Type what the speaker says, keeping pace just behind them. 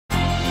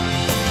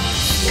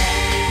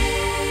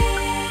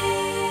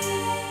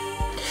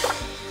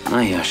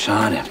Naja,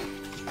 schade.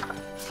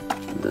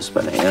 Das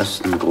bei der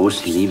ersten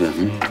großen Liebe,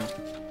 hm?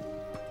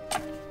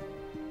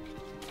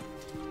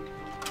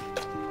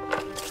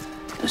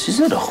 Das ist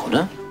er doch,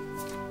 oder?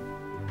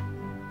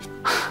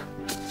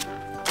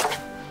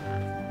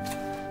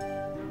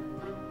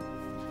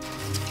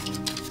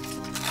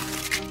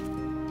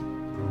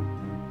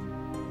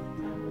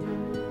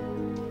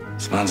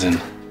 Das ist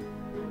Wahnsinn.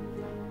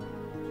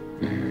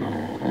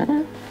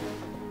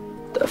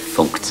 Da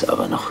funkt's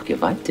aber noch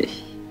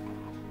gewaltig.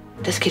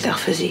 Das gilt auch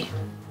für Sie.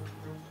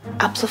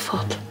 Ab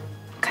sofort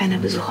keine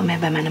Besuche mehr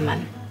bei meinem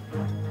Mann.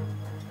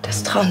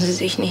 Das trauen Sie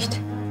sich nicht.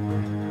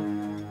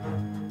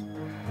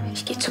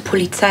 Ich gehe zur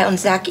Polizei und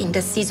sag Ihnen,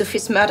 dass Sie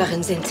Sophies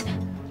Mörderin sind.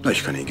 Na,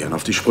 ich kann Ihnen gerne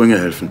auf die Sprünge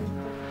helfen.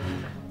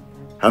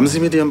 Haben Sie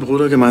mit Ihrem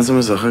Bruder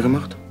gemeinsame Sache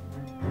gemacht?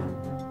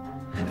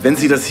 Wenn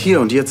Sie das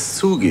hier und jetzt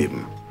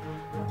zugeben,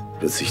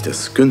 wird sich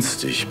das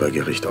günstig bei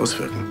Gericht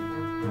auswirken.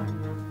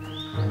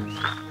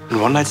 Ein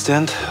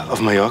One-Night-Stand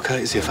auf Mallorca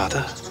ist Ihr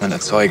Vater? Mein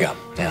Erzeuger,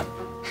 ja.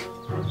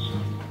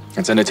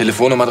 Hat seine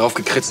Telefonnummer drauf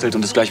gekritzelt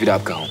und ist gleich wieder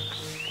abgehauen.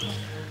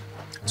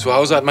 Zu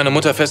Hause hat meine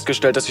Mutter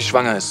festgestellt, dass sie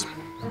schwanger ist.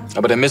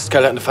 Aber der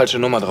Mistkerl hat eine falsche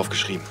Nummer drauf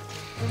geschrieben.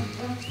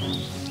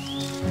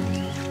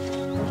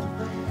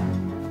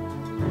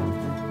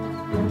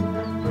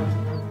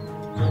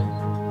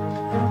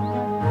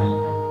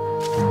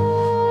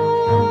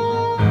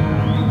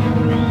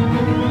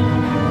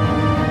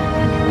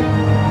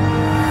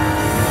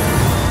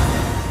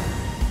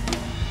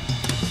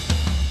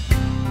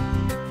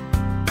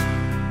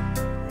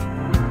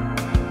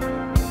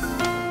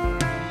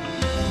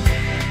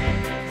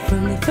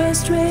 From the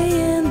first ray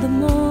in the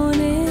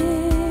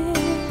morning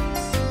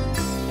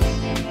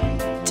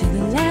to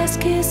the last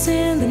kiss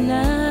in the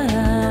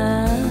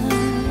night,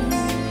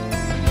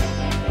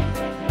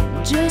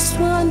 just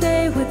one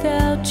day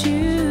without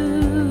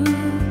you,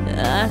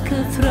 I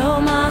could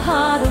throw my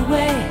heart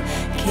away.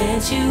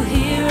 Can't you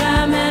hear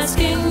I'm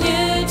asking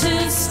you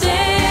to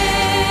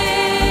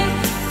stay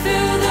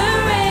through the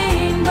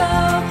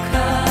rainbow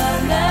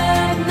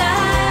colored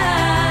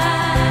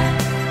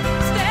night?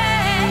 Stay,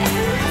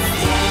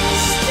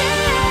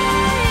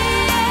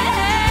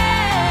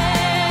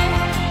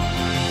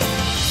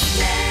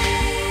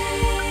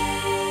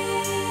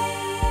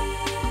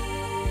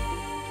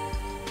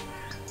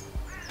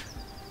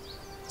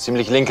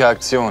 Ziemlich linke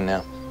Aktion,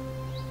 ja.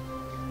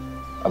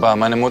 Aber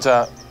meine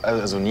Mutter,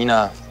 also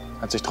Nina,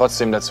 hat sich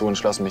trotzdem dazu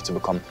entschlossen, mich zu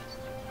bekommen.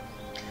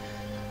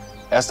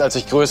 Erst als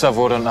ich größer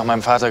wurde und nach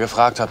meinem Vater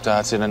gefragt habe, da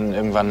hat sie dann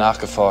irgendwann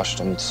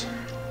nachgeforscht und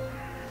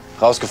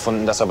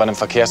rausgefunden, dass er bei einem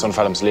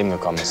Verkehrsunfall ums Leben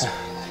gekommen ist.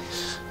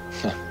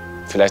 Ja,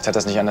 vielleicht hat er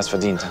es nicht anders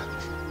verdient.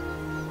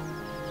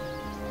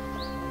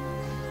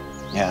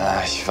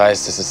 Ja, ich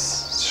weiß, es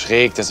ist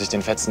schräg, dass ich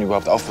den Fetzen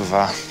überhaupt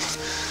aufbewahre.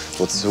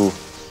 Wozu?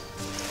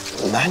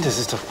 Nein, das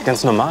ist doch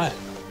ganz normal.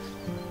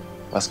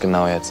 Was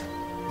genau jetzt?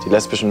 Die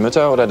lesbischen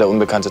Mütter oder der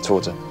unbekannte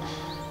Tote?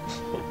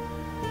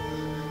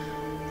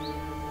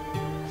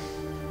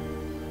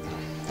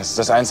 Das ist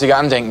das einzige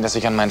Andenken, das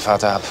ich an meinen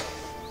Vater habe.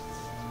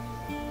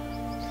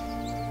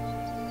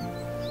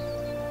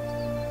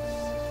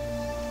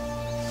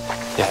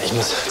 Ja, ich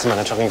muss zu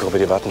meiner Jogginggruppe,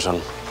 die warten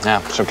schon.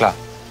 Ja, schon klar.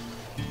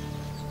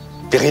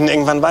 Wir reden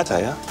irgendwann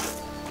weiter, ja?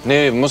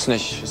 Nee, muss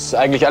nicht. Ist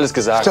eigentlich alles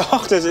gesagt.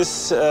 Doch, das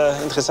ist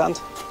interessant.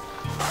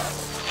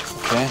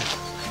 Okay.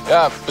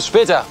 Ja, bis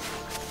später.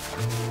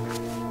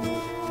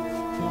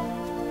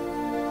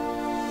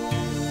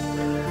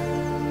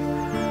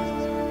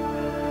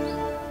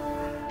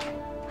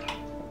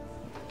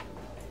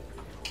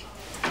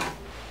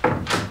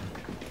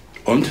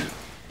 Und?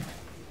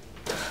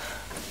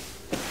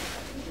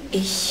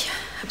 Ich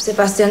habe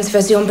Sebastians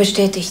Version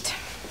bestätigt.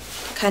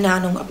 Keine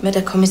Ahnung, ob mir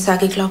der Kommissar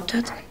geglaubt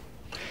hat.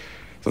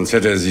 Sonst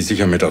hätte er Sie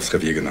sicher mit aufs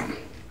Revier genommen.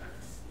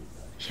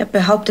 Ich habe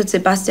behauptet,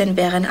 Sebastian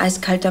wäre ein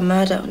eiskalter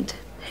Mörder und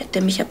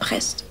hätte mich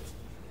erpresst.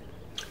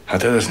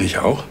 Hat er das nicht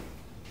auch?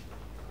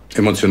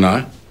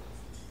 Emotional?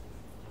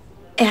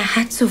 Er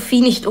hat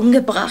Sophie nicht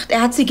umgebracht.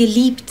 Er hat sie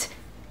geliebt.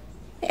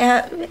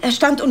 Er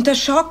stand unter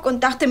Schock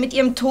und dachte, mit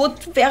ihrem Tod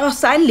wäre auch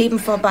sein Leben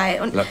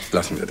vorbei. Und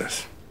Lassen wir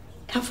das.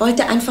 er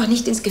wollte einfach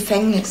nicht ins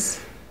Gefängnis.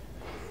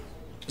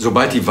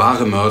 Sobald die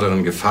wahre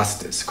Mörderin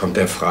gefasst ist, kommt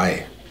er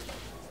frei.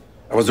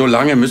 Aber so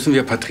lange müssen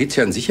wir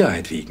Patricia in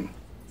Sicherheit wiegen.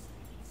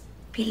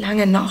 Wie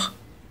lange noch?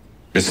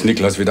 Bis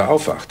Niklas wieder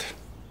aufwacht.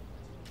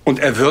 Und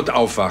er wird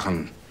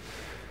aufwachen.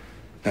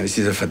 Dann ist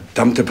diese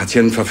verdammte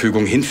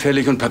Patientenverfügung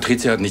hinfällig und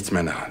Patricia hat nichts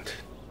mehr in der Hand.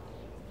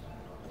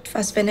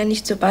 Was, wenn er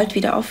nicht so bald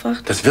wieder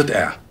aufwacht? Das wird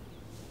er.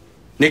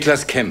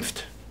 Niklas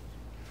kämpft.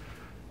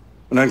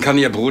 Und dann kann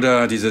Ihr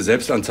Bruder diese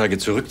Selbstanzeige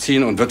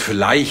zurückziehen und wird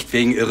vielleicht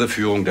wegen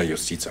Irreführung der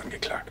Justiz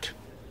angeklagt.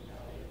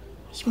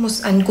 Ich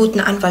muss einen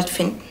guten Anwalt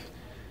finden.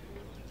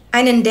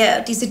 Einen,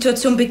 der die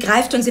Situation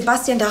begreift und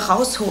Sebastian da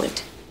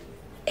rausholt.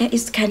 Er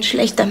ist kein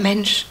schlechter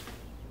Mensch.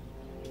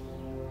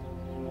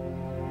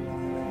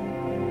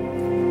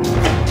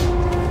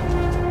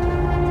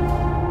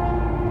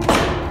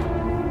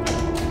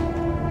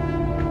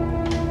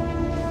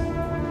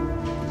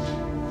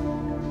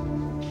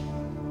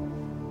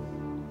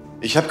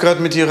 Ich habe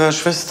gerade mit Ihrer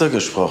Schwester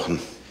gesprochen.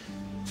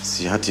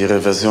 Sie hat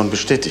Ihre Version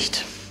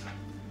bestätigt.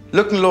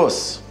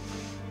 Lückenlos.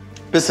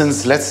 Bis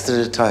ins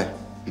letzte Detail.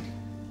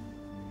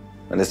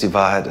 Wenn es die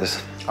Wahrheit ist.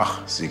 Ach,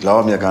 Sie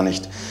glauben ja gar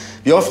nicht,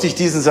 wie oft ich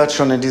diesen Satz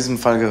schon in diesem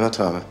Fall gehört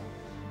habe.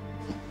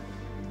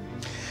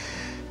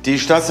 Die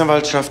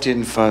Staatsanwaltschaft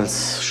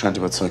jedenfalls scheint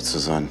überzeugt zu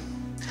sein.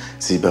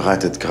 Sie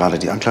bereitet gerade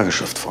die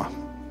Anklageschrift vor.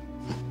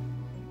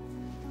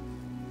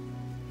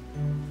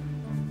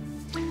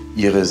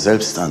 Ihre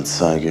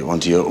Selbstanzeige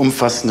und Ihr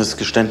umfassendes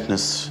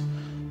Geständnis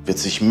wird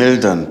sich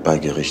mildernd bei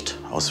Gericht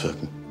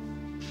auswirken.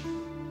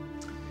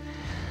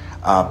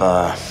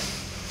 Aber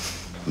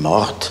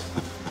Mord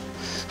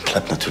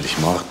bleibt natürlich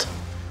Mord.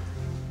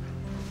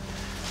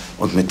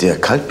 Und mit der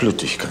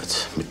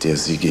Kaltblütigkeit, mit der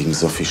Sie gegen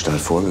Sophie Stahl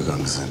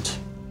vorgegangen sind,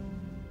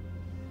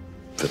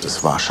 wird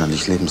es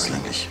wahrscheinlich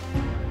lebenslänglich.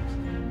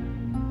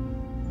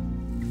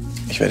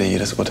 Ich werde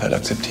jedes Urteil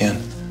akzeptieren.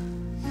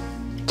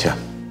 Tja,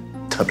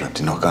 da bleibt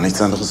Ihnen auch gar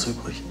nichts anderes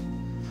übrig.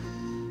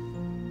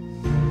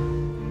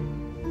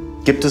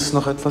 Gibt es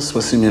noch etwas,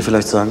 was Sie mir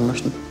vielleicht sagen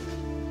möchten?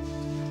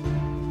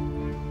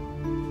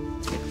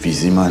 Wie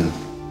Sie meinen.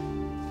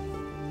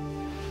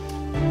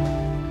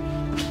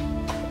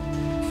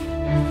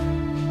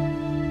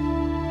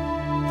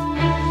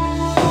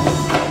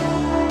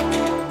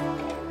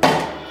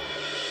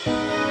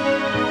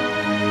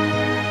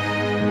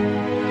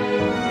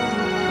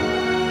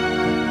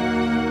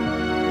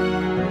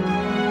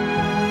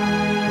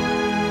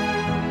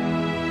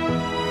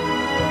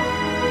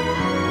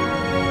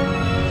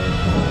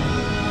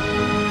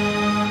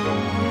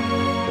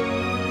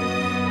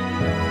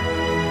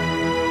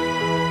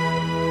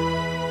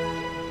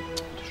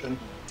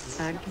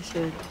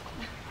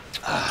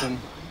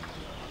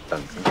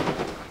 Dankeschön.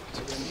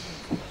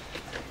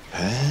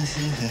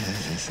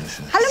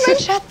 Hallo, mein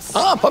Schatz.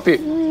 Ah, Poppy,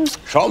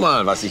 schau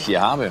mal, was ich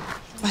hier habe.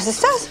 Was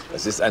ist das?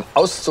 Das ist ein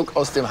Auszug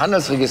aus dem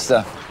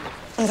Handelsregister.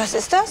 Und was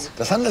ist das?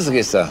 Das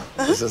Handelsregister.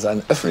 Das ist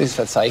ein öffentliches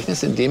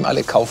Verzeichnis, in dem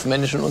alle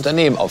kaufmännischen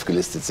Unternehmen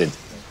aufgelistet sind.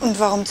 Und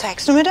warum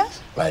zeigst du mir das?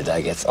 Weil da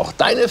jetzt auch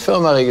deine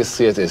Firma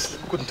registriert ist.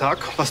 Guten Tag,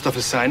 was darf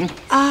es sein?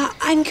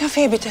 Einen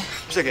Kaffee bitte.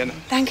 Sehr gerne.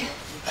 Danke.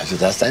 Also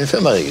da ist deine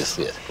Firma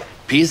registriert.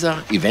 PESA,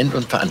 Event-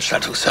 und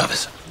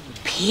Veranstaltungsservice.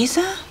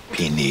 Pesa?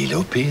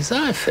 Penelope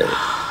Saalfeld.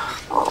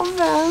 Oh,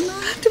 Werner,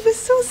 du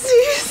bist so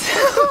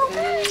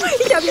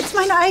süß. Ich habe jetzt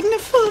meine eigene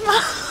Firma.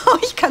 Oh,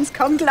 ich kann es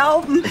kaum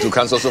glauben. Du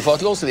kannst doch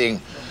sofort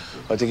loslegen.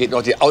 Heute geht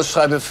noch die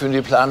Ausschreibung für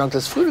die Planung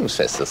des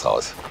Frühlingsfestes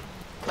raus.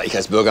 Ich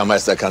als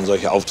Bürgermeister kann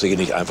solche Aufträge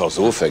nicht einfach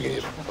so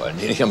vergeben. Vor allem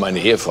nicht an meine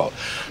Ehefrau.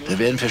 Da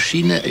werden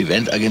verschiedene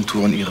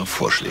Eventagenturen ihre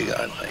Vorschläge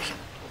einreichen.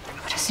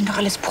 Aber das sind doch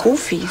alles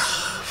Profis.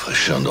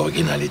 Frische und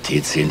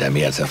Originalität zählen da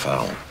mehr als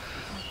Erfahrung.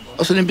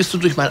 Außerdem bist du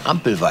durch mein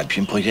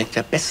Ampelweibchen-Projekt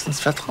ja bestens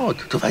vertraut.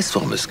 Du weißt,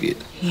 worum es geht.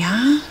 Ja?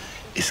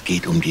 Es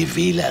geht um die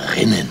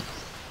Wählerinnen.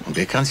 Und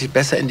wer kann sich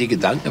besser in die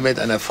Gedankenwelt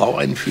einer Frau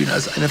einfühlen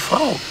als eine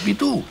Frau, wie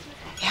du?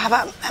 Ja,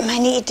 aber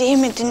meine Idee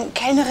mit den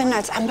Kellnerinnen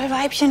als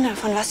Ampelweibchen,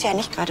 davon warst du ja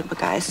nicht gerade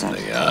begeistert.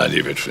 Ja,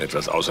 dir wird schon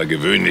etwas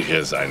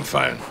Außergewöhnliches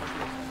einfallen.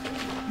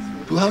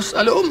 Du haust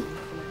alle um.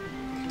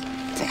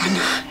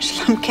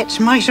 Schlammcatch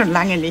mache ich schon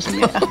lange nicht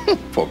mehr.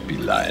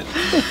 Poppylein.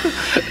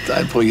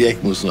 Dein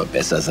Projekt muss nur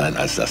besser sein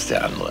als das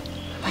der andere.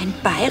 Ein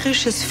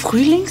bayerisches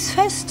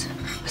Frühlingsfest?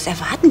 Was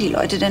erwarten die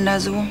Leute denn da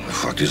so?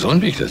 Frag die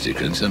Sonnenwichter, sie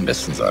können es dir am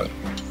besten sagen.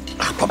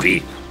 Ach,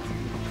 Poppy,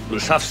 du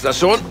schaffst das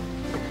schon.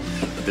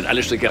 Und wenn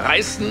alle Stricke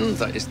reißen,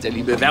 da ist der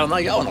liebe Werner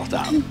ja auch noch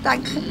da.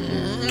 Danke.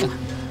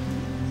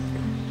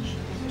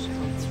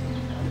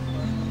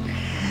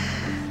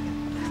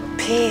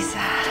 Pesa.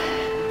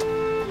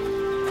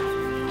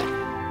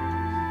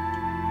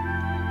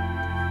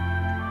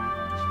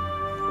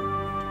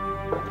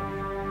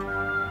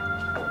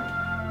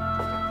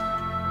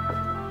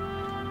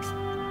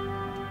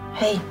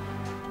 Hey.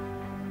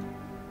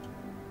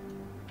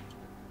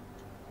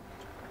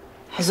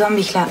 Herr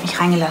Zombie-Klar hat mich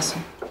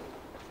reingelassen.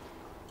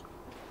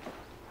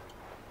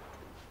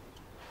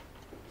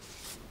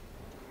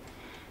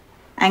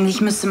 Eigentlich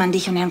müsste man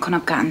dich und Herrn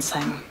Konopka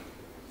anzeigen.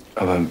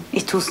 Aber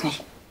Ich tu's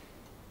nicht.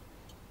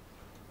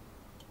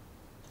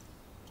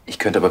 ich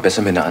könnte aber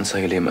besser mit einer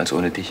Anzeige leben als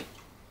ohne dich.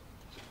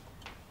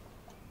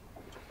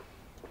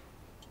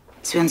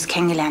 Als wir uns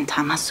kennengelernt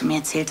haben, hast du mir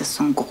erzählt, dass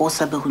du ein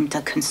großer,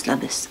 berühmter Künstler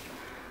bist.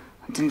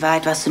 Und in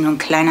Wahrheit warst du nur ein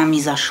kleiner,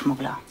 mieser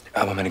Schmuggler.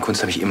 Aber meine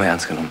Kunst habe ich immer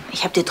ernst genommen.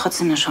 Ich habe dir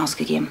trotzdem eine Chance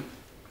gegeben.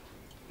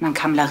 Und dann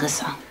kam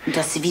Larissa und du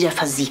hast sie wieder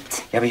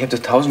versiebt. Ja, aber ich habe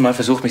das 1000-mal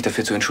versucht, mich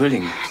dafür zu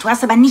entschuldigen. Du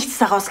hast aber nichts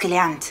daraus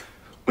gelernt.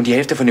 Und die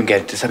Hälfte von dem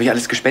Geld, das habe ich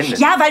alles gespendet.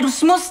 Ja, weil du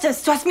es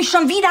musstest. Du hast mich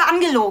schon wieder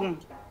angelogen.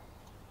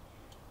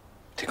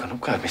 Der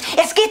Konopka hat mich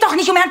doch... Es geht doch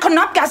nicht um Herrn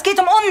Konopka, es geht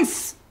um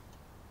uns.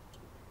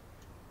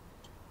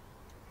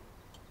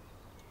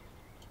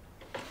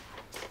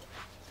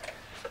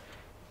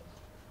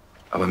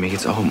 Aber mir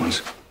geht's auch um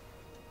uns.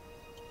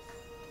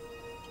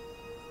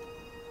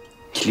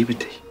 Ich liebe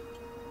dich.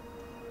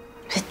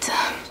 Bitte.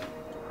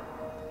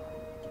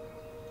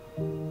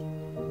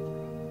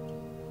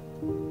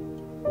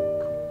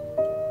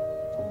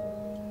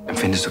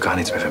 Empfindest du gar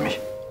nichts mehr für mich?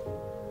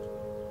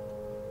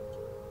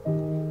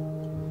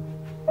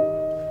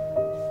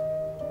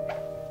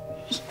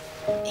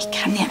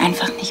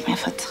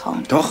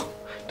 Doch.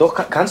 Doch,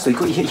 kannst du.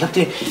 Ich hab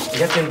dir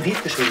einen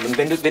Brief geschrieben. Und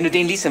wenn du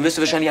den liest, dann wirst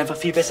du wahrscheinlich einfach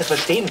viel besser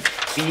verstehen,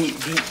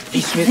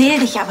 Ich will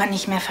dich aber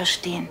nicht mehr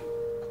verstehen.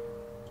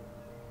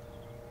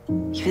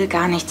 Ich will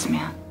gar nichts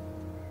mehr.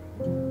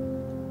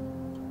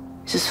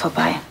 Es ist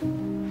vorbei.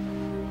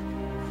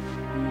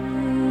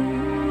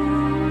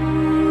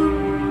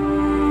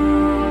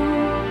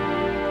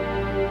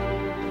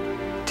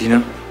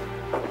 Dina?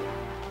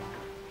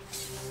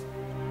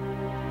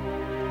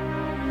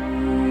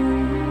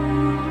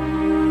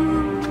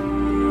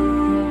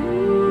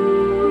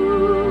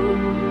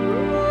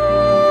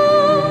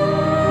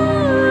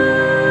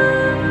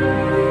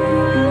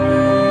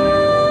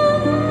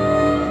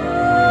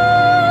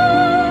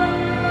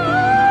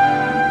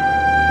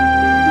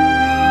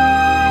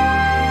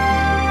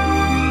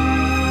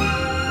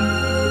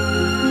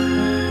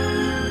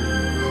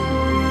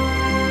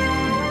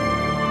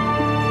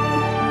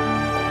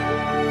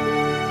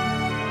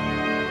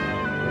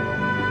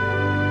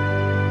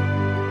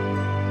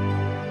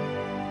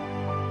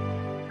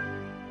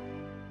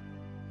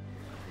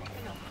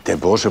 Der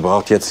Bursche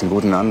braucht jetzt einen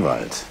guten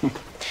Anwalt.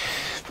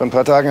 Vor ein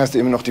paar Tagen hast du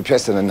ihm noch die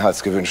Pest in den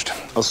Hals gewünscht.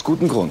 Aus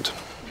gutem Grund.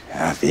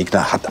 Ja,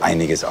 Wegner hat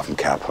einiges auf dem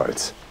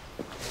Kerbholz.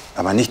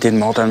 Aber nicht den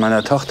Mord an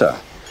meiner Tochter.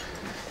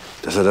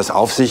 Dass er das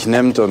auf sich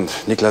nimmt und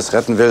Niklas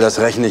retten will, das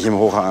rechne ich ihm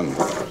hoch an.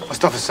 Was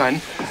darf es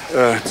sein?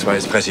 2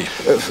 Espressi.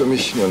 Für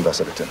mich nur ein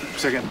Wasser, bitte.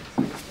 Sehr gern.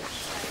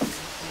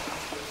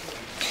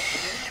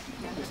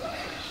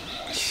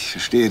 Ich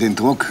verstehe den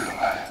Druck.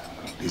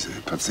 Diese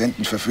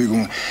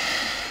Patientenverfügung.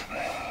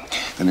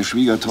 Deine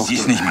Schwiegertochter. Sie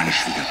ist nicht meine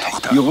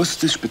Schwiegertochter.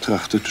 Juristisch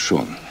betrachtet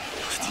schon.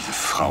 Diese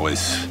Frau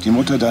ist... Die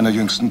Mutter deiner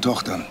jüngsten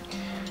Tochter.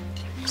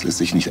 Das lässt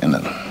sich nicht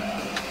ändern.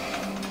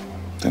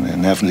 Deine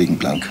Nerven liegen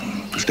blank.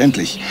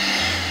 Verständlich.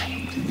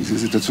 Diese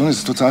Situation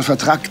ist total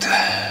vertrackt.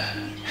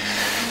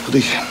 Für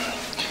dich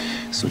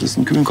solltest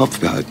du einen kühlen Kopf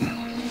behalten.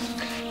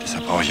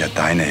 Deshalb brauche ich ja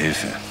deine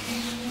Hilfe.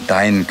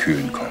 Deinen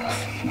kühlen Kopf.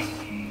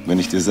 Wenn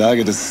ich dir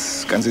sage,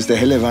 das Ganze ist der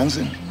helle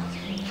Wahnsinn,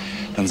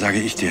 dann sage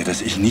ich dir,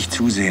 dass ich nicht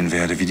zusehen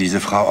werde, wie diese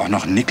Frau auch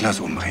noch Niklas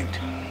umbringt.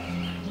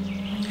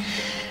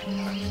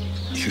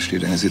 ich verstehe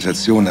deine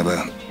Situation,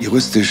 aber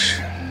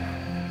juristisch,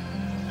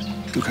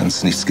 du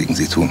kannst nichts gegen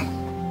sie tun.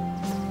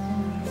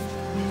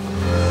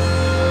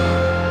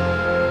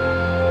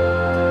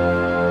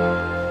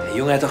 Der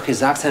Junge hat doch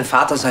gesagt, sein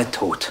Vater sei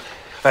tot.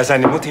 Weil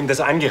seine Mutter ihm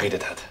das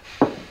eingeredet hat.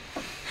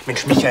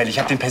 Mensch, Michael, ich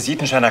habe den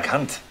Persitenschein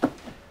erkannt.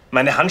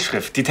 Meine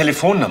Handschrift, die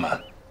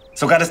Telefonnummer.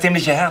 Sogar das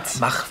dämliche Herz.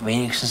 Mach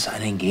wenigstens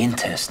einen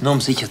Gentest, nur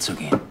um sicher zu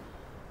gehen.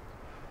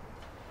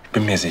 Ich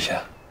bin mir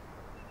sicher.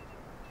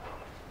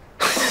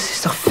 Das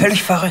ist doch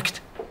völlig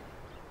verrückt.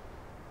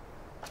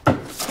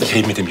 Ich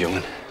rede mit dem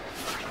Jungen.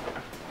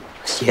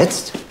 Was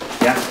jetzt?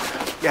 Ja,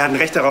 er hat ein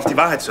Recht darauf, die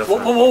Wahrheit zu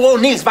erfahren. Oh,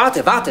 Nils,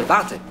 warte.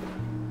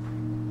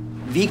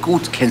 Wie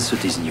gut kennst du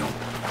diesen Jungen?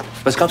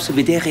 Was glaubst du,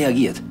 wie der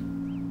reagiert?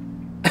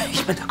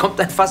 Ich meine, da kommt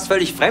ein fast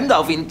völlig Fremder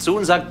auf ihn zu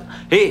und sagt,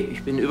 hey,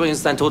 ich bin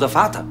übrigens dein toter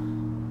Vater.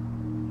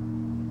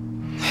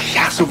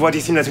 Ja, so wollte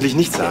ich es ihm natürlich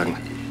nicht sagen.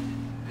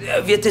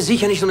 Er wird dir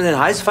sicher nicht um den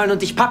Hals fallen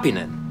und dich Papi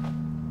nennen.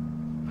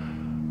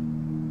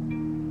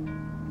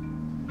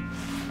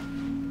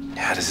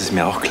 Ja, das ist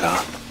mir auch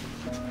klar.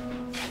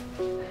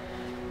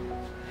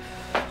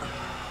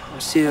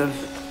 Lasst ihr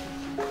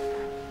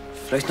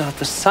vielleicht noch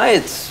etwas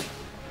Zeit.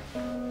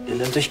 Ihr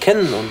lernt euch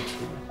kennen und...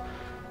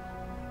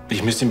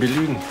 Ich müsste ihn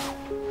belügen.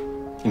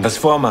 Ihm was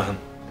vormachen.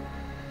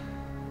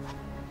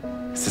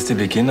 Ist das der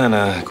Beginn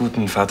einer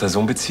guten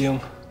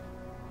Vater-Sohn-Beziehung?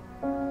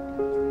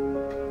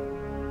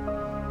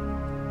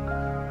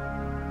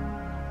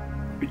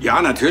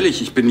 Ja,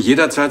 natürlich. Ich bin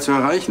jederzeit zu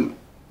erreichen.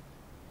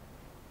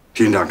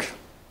 Vielen Dank.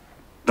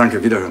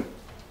 Danke, wiederhören.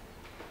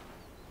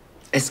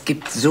 Es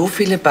gibt so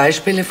viele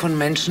Beispiele von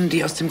Menschen,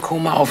 die aus dem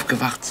Koma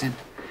aufgewacht sind.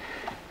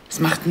 Es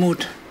macht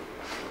Mut.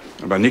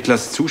 Aber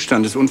Niklas'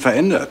 Zustand ist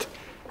unverändert.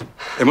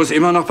 Er muss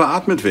immer noch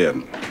beatmet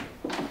werden.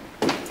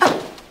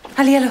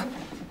 Hallihallo.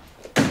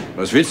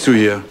 Was willst du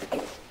hier?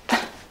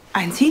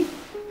 Einziehen?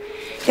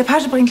 Der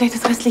Page bringt gleich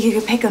das restliche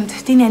Gepäck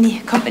und die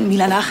Nanny kommt mit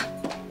Mila nach.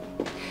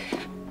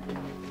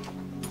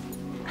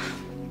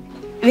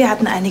 Wir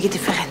hatten einige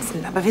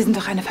Differenzen, aber wir sind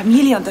doch eine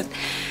Familie und dann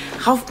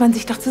rauft man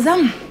sich doch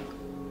zusammen.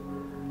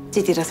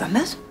 Seht ihr das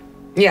anders?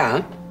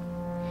 Ja.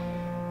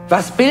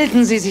 Was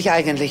bilden Sie sich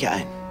eigentlich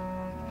ein?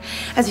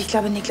 Also ich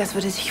glaube, Niklas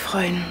würde sich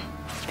freuen,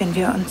 wenn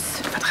wir uns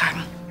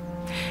vertragen.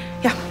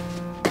 Ja,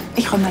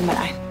 ich räume dann mal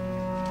ein.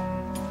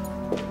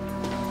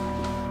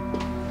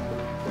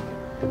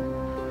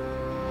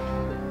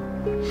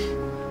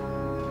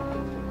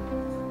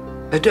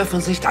 Wir dürfen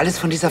uns nicht alles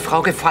von dieser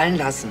Frau gefallen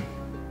lassen.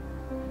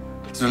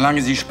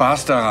 Solange sie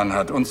Spaß daran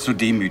hat, uns zu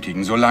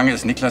demütigen, solange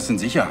ist Niklas in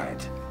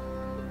Sicherheit.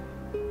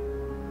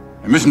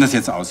 Wir müssen das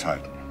jetzt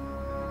aushalten.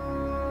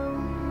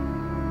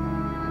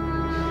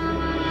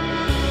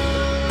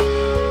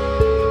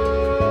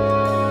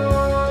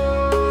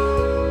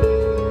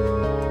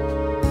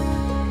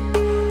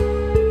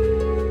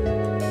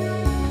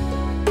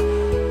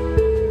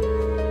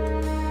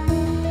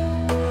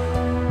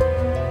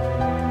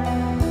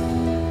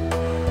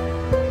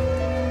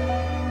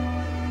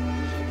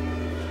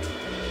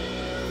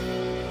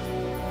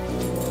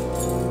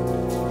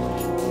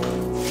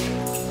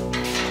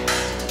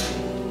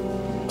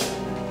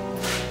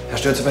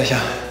 Stürzebecher.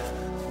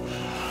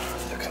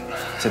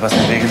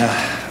 Sebastian Wegener,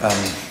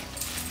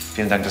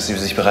 vielen Dank, dass Sie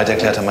sich bereit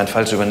erklärt haben, meinen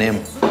Fall zu übernehmen.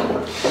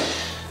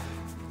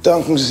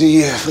 Danken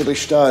Sie,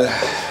 Friedrich Stahl.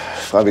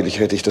 Freiwillig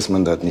hätte ich das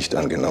Mandat nicht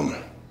angenommen.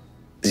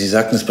 Sie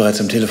sagten es bereits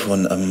am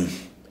Telefon.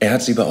 Er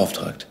hat Sie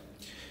beauftragt.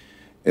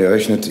 Er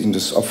rechnet Ihnen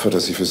das Opfer,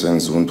 das Sie für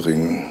seinen Sohn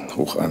bringen,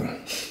 hoch an.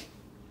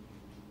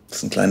 Das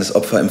ist ein kleines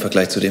Opfer im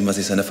Vergleich zu dem, was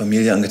ich seiner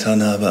Familie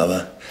angetan habe,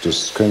 aber...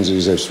 Das können Sie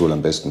selbst wohl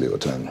am besten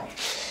beurteilen.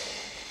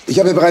 Ich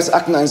habe bereits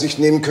Akteneinsicht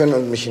nehmen können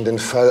und mich in den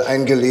Fall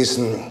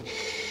eingelesen.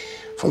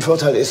 Von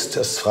Vorteil ist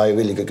das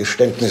freiwillige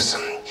Geständnis.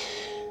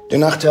 Der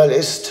Nachteil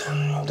ist,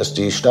 dass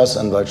die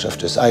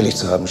Staatsanwaltschaft es eilig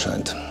zu haben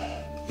scheint.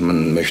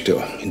 Man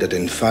möchte hinter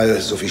den Fall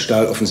Sophie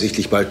Stahl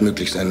offensichtlich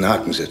baldmöglichst einen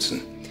Haken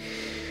setzen.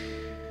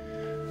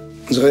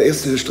 Unsere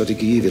erste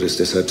Strategie wird es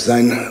deshalb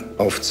sein,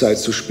 auf Zeit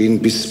zu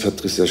spielen, bis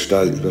Patricia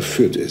Stahl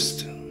überführt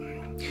ist.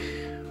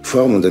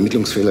 Form- und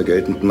Ermittlungsfehler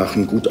geltend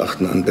machen,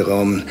 Gutachten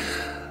anberaumen.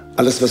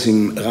 Alles, was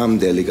im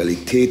Rahmen der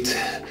Legalität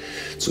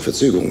zur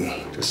Verzögerung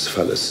des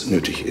Falles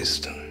nötig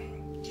ist.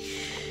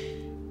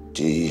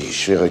 Die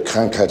schwere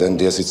Krankheit, an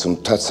der Sie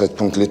zum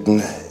Tatzeitpunkt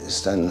litten,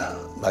 ist ein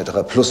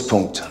weiterer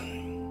Pluspunkt.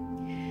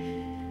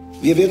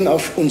 Wir werden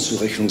auf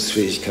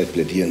Unzurechnungsfähigkeit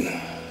plädieren.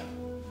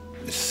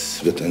 Es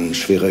wird ein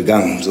schwerer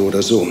Gang, so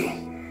oder so.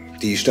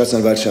 Die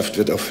Staatsanwaltschaft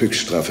wird auf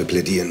Höchststrafe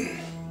plädieren.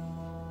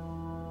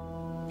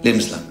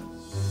 Lebenslang.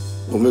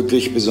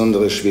 Womöglich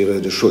besondere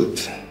Schwere der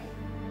Schuld.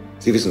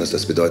 Sie wissen, was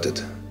das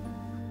bedeutet.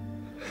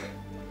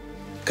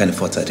 Keine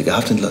vorzeitige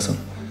Haftentlassung.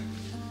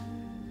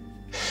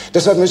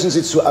 Deshalb müssen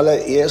Sie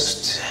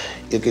zuallererst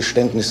Ihr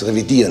Geständnis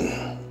revidieren.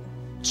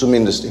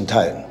 Zumindest in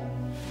Teilen.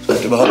 Das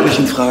kommt überhaupt nicht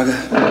in Frage.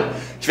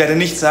 Ich werde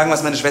nichts sagen,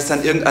 was meine Schwester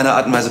in irgendeiner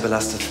Art und Weise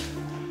belastet.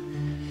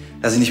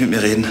 Lass Sie nicht mit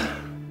mir reden.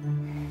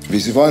 Wie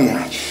Sie wollen.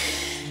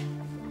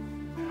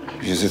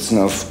 Wir setzen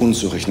auf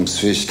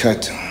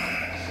Unzurechnungsfähigkeit.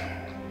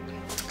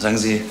 Sagen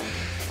Sie,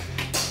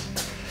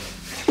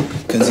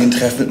 können Sie ein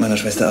Treffen mit meiner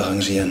Schwester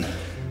arrangieren?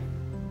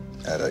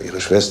 Ja, da Ihre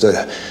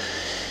Schwester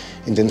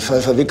in den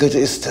Fall verwickelt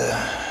ist,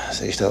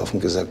 sehe ich da offen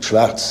gesagt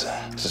schwarz.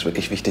 Das ist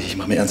wirklich wichtig. Ich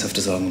mache mir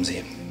ernsthafte Sorgen um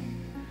Sie.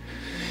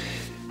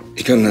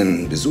 Ich kann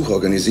einen Besuch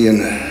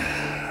organisieren,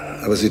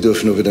 aber Sie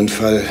dürfen über den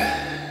Fall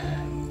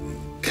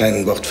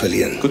kein Wort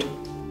verlieren. Gut.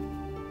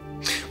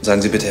 Und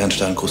sagen Sie bitte Herrn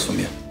Stahl einen Gruß von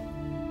mir.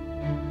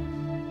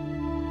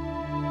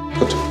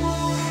 Gut.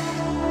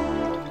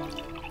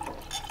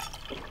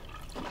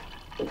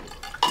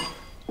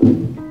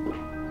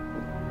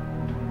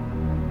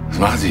 Was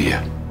machen Sie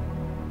hier?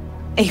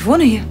 Ich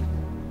wohne hier.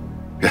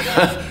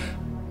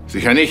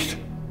 Sicher nicht.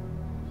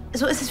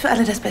 So ist es für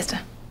alle das Beste.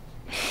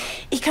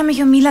 Ich kann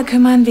mich um Mila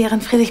kümmern,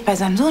 während Friedrich bei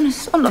seinem Sohn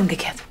ist und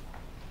umgekehrt.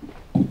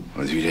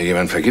 Wollen Sie wieder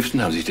jemanden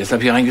vergiften? Haben Sie sich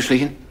deshalb hier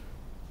reingeschlichen?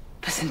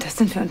 Was sind das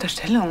denn für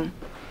Unterstellungen?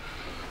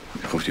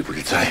 Ich rufe die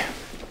Polizei.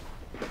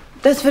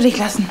 Das würde ich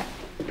lassen.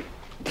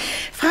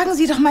 Fragen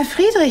Sie doch mal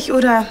Friedrich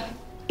oder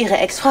Ihre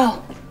Ex-Frau.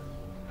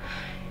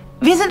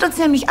 Wir sind uns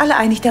nämlich alle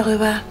einig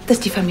darüber, dass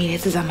die Familie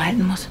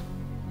zusammenhalten muss.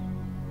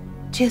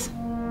 Cheers.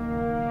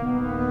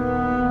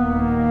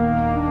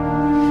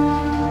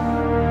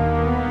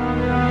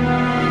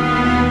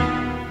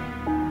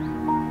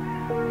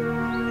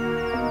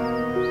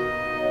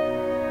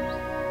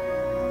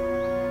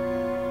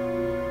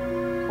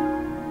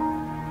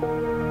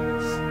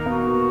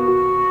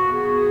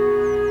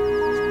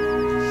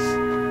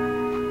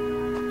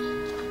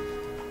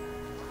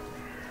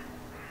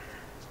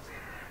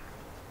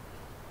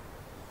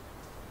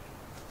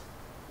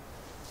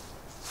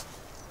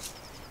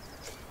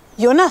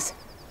 Jonas,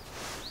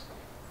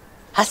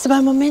 hast du mal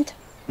einen Moment?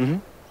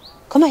 Mhm.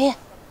 Komm mal her.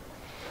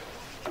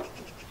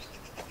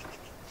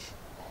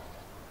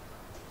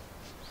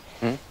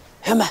 Hm?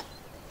 Hör mal,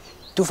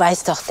 du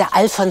weißt doch, der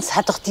Alfons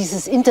hat doch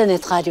dieses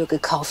Internetradio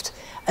gekauft.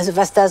 Also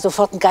was da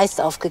sofort einen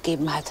Geist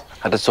aufgegeben hat.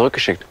 Hat er es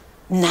zurückgeschickt?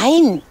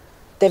 Nein,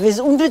 der will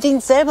es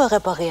unbedingt selber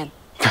reparieren.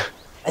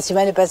 Also ich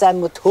meine, bei seinem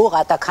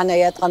Motorrad, da kann er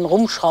ja dran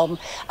rumschrauben.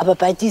 Aber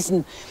bei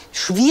diesem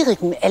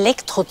schwierigen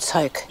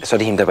Elektrozeug...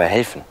 Soll ich ihm dabei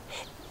helfen?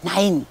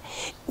 Nein,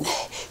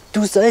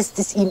 du sollst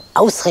es ihm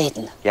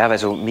ausreden. Ja, weil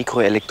so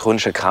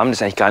mikroelektronischer Kram, das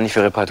ist eigentlich gar nicht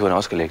für Reparaturen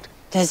ausgelegt.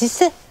 Da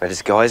siehst du? Weil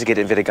das Gehäuse geht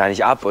entweder gar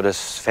nicht ab oder es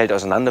fällt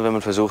auseinander, wenn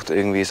man versucht,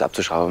 irgendwie es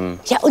abzuschrauben.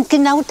 Ja, und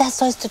genau das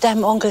sollst du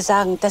deinem Onkel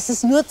sagen, dass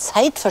es nur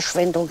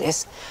Zeitverschwendung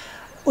ist.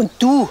 Und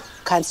du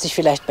kannst dich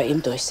vielleicht bei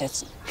ihm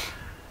durchsetzen.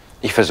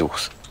 Ich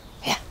versuch's.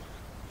 Ja.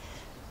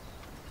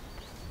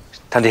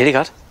 Tante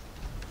Hildegard?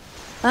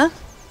 Ha?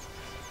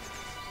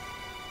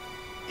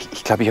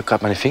 Ich glaube, ich habe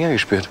gerade meine Finger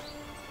gespürt.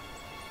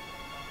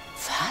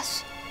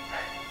 Was?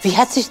 Wie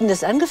hat sich denn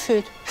das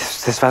angefühlt?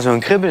 Das war so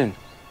ein Kribbeln.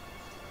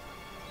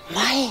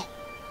 Mei,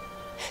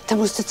 da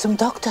musst du zum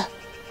Doktor.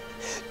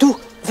 Du,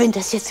 wenn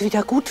das jetzt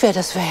wieder gut wäre,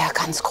 das wäre ja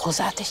ganz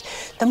großartig.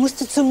 Da musst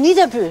du zum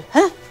Niederbühl.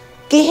 Hä?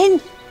 Geh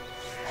hin.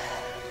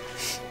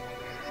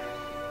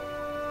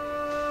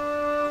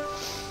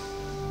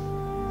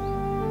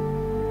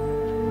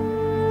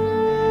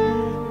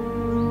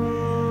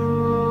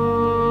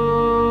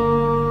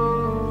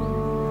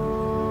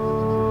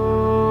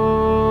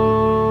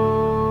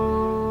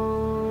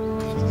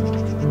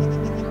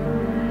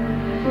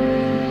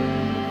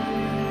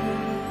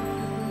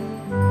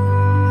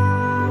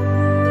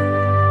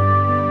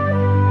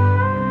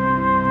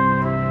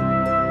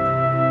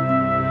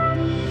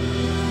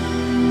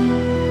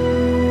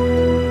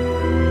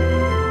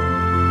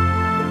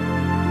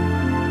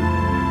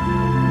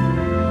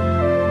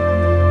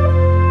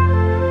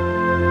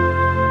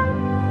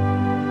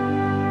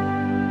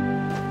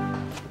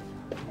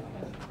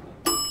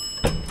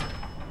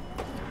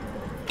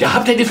 Ja,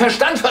 habt ihr den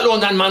Verstand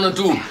verloren, dein Mann und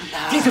du?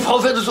 Diese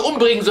Frau wird es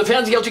umbringen,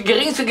 sofern sich auch die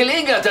geringste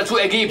Gelegenheit dazu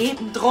ergibt.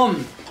 Eben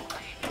drum.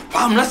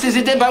 Warum lasst ihr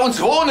sie denn bei uns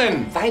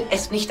wohnen? Weil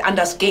es nicht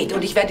anders geht.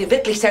 Und ich wäre dir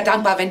wirklich sehr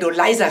dankbar, wenn du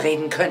leiser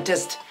reden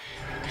könntest.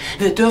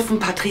 Wir dürfen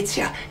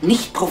Patricia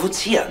nicht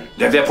provozieren.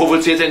 Ja, wer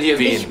provoziert denn hier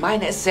wen? Ich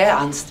meine es sehr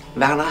ernst,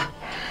 Werner.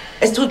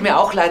 Es tut mir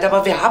auch leid,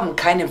 aber wir haben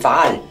keine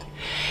Wahl.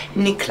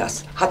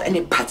 Niklas hat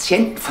eine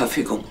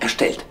Patientenverfügung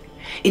erstellt,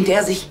 in der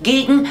er sich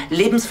gegen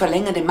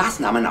lebensverlängernde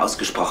Maßnahmen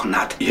ausgesprochen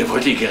hat. Ihr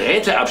wollt die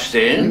Geräte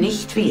abstellen?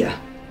 Nicht wir.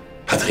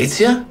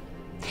 Patricia?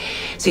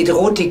 Sie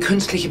droht, die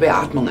künstliche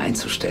Beatmung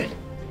einzustellen.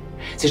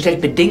 Sie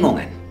stellt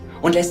Bedingungen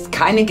und lässt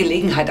keine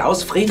Gelegenheit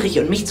aus, Friedrich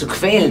und mich zu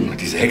quälen.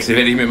 Diese Hexe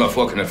werde ich mir mal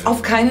vorknöpfen.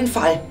 Auf keinen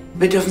Fall.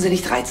 Wir dürfen sie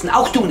nicht reizen.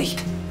 Auch du nicht.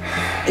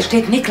 Es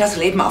steht Niklas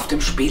Leben auf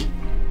dem Spiel.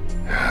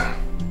 Ja.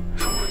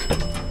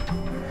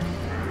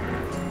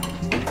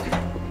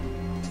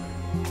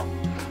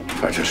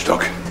 Falscher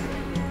Stock.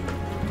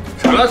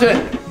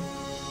 Charlotte!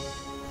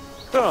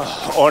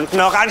 So, und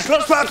noch ein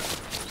Schlusswort.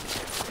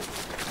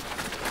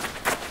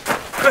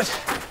 Gut.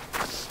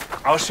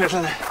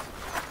 Ausschütteln.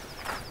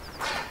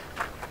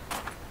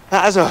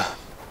 Na also,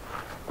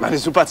 war eine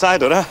super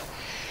Zeit, oder?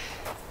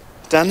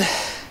 Dann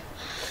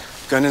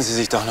gönnen Sie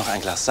sich doch noch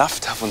ein Glas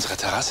Saft auf unserer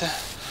Terrasse.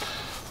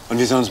 Und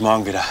wir sehen uns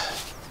morgen wieder.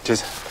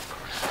 Tschüss.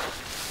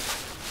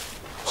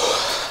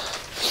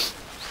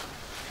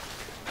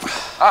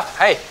 Ah,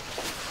 hey.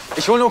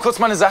 Ich hole nur kurz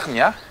meine Sachen,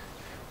 ja?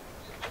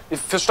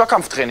 Fürs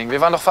Stockkampftraining.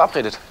 Wir waren doch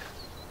verabredet.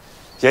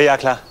 Ja,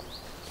 klar.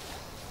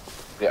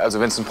 Ja, also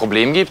wenn es ein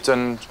Problem gibt,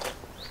 dann...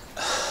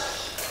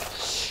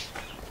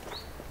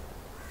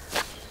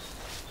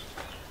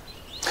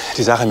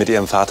 Die Sache mit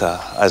Ihrem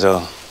Vater,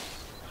 also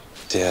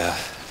der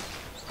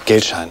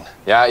Geldschein.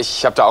 Ja,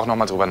 ich habe da auch noch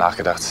mal drüber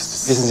nachgedacht.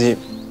 Wissen Sie,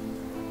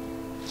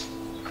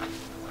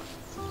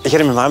 ich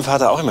hatte mit meinem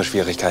Vater auch immer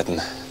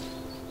Schwierigkeiten.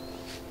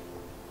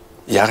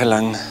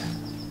 Jahrelang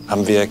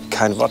haben wir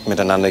kein Wort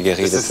miteinander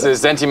geredet. Das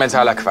ist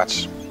sentimentaler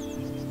Quatsch.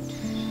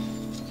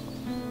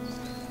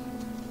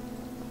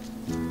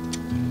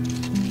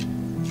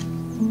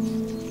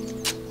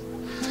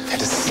 Ja,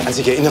 das ist das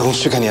einzige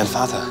Erinnerungsstück an Ihren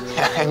Vater.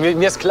 Ja,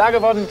 mir ist klar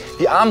geworden,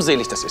 wie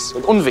armselig das ist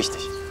und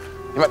unwichtig.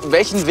 Ich meine,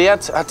 welchen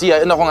Wert hat die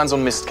Erinnerung an so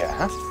einen Mistkerl?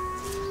 Hä?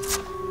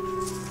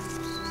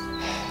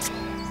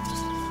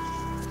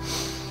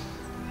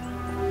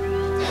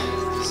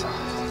 So.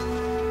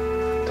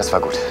 Das war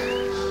gut.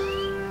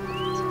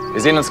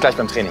 Wir sehen uns gleich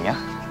beim Training, ja?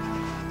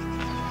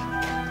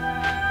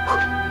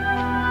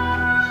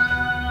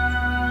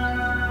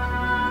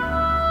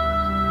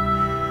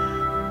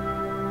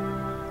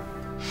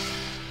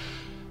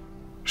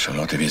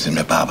 Charlotte, wir sind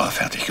mit Barbara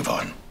fertig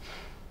geworden.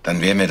 Dann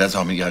wären wir das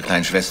auch mit ihrer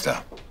kleinen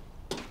Schwester.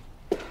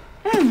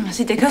 Das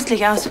sieht ja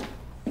köstlich aus.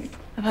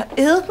 Aber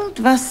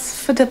irgendwas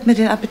verdirbt mir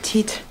den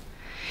Appetit.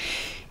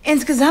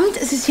 Insgesamt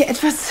ist es hier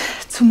etwas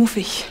zu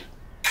muffig.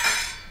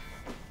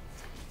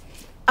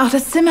 Auch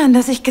das Zimmer, in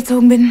das ich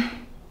gezogen bin,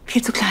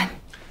 viel zu klein.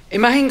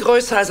 Immerhin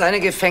größer als eine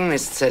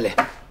Gefängniszelle.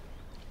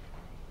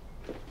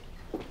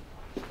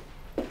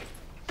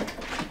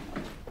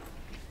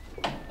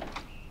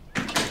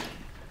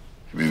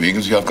 Sie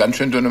bewegen sich auf ganz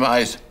schön dünnem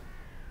Eis.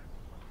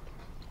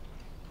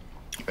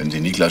 Wenn Sie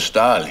Niklas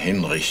Stahl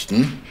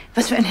hinrichten...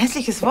 Was für ein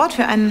hässliches Wort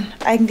für einen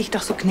eigentlich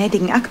doch so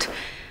gnädigen Akt.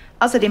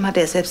 Außerdem hat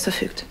er es selbst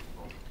verfügt.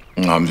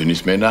 Dann haben Sie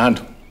nichts mehr in der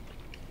Hand.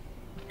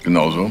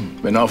 Genauso,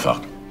 wenn er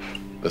aufwacht.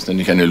 Das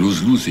nenne ich eine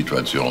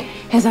Lose-Lose-Situation.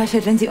 Herr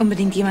Seifeld, wenn Sie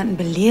unbedingt jemanden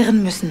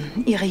belehren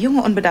müssen, Ihre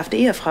junge, unbedarfte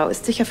Ehefrau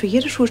ist sicher für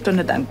jede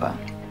Schulstunde dankbar.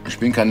 Ich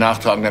bin kein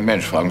nachtragender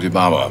Mensch, fragen Sie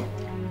Barbara.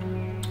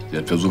 Sie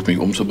hat versucht, mich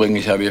umzubringen,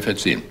 ich habe ihr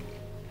verziehen.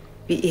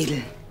 Wie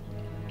edel.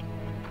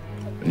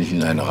 Wenn ich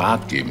Ihnen einen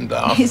Rat geben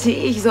darf...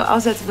 Sehe ich so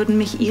aus, als würden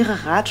mich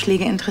Ihre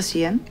Ratschläge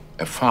interessieren?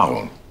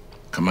 Erfahrung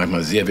kann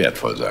manchmal sehr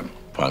wertvoll sein.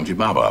 Fragen Sie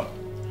Barbara.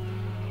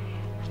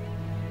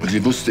 Und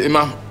sie wusste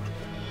immer,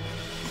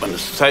 wann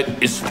es Zeit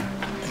ist,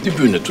 die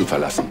Bühne zu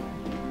verlassen.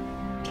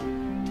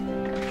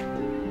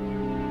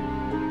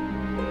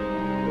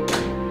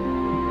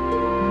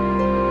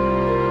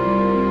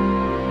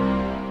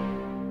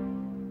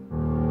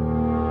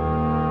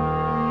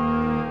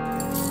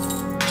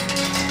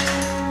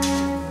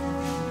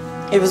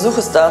 Ihr Besuch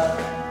ist da.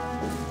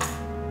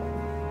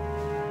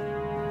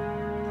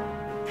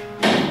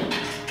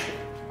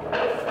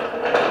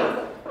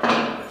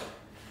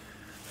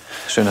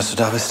 Schön, dass du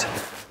da bist.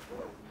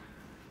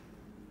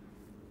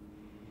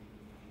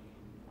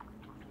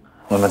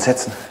 Wollen wir uns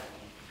setzen?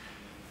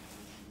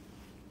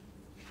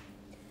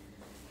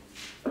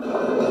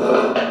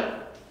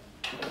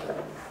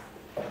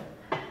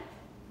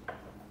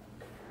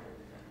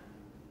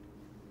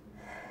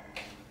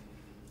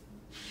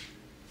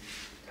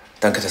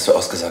 Danke, dass du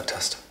ausgesagt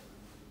hast.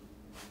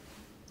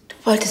 Du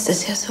wolltest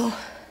es ja so.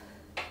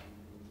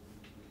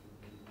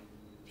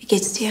 Wie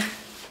geht's dir?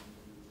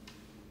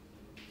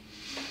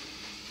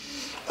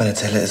 Meine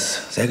Zelle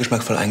ist sehr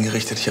geschmackvoll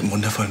eingerichtet. Ich habe einen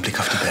wundervollen Blick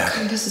auf die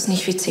Berge. Das ist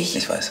nicht witzig.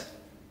 Ich weiß.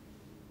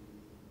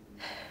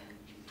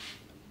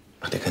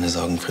 Mach dir keine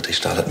Sorgen, Friedrich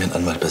Stahl hat mir einen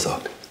Anwalt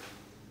besorgt.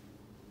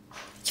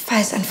 Ich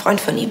weiß, ein Freund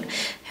von ihm.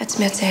 Er hat's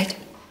mir erzählt.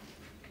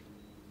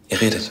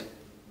 Ihr redet.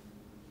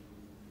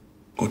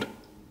 Gut.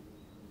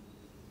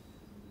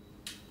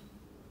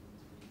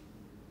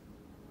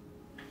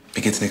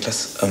 Wie geht's,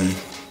 Niklas?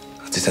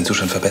 Hat sich dein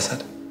Zustand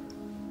verbessert?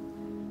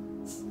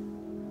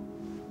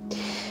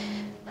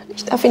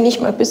 Ich darf ihn nicht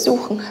mal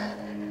besuchen.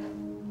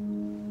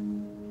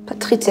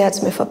 Patricia hat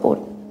es mir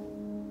verboten.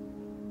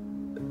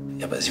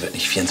 Ja, aber sie wird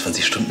nicht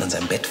 24 Stunden an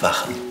seinem Bett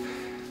wachen.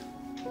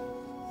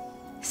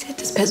 Sie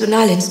hat das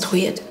Personal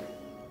instruiert.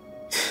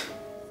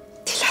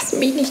 Die lassen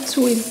mich nicht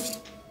zu ihm.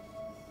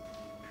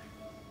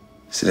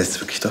 Sie lässt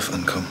es wirklich drauf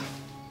ankommen.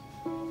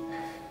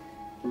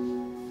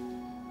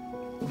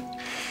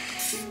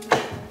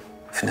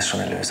 Ich finde es schon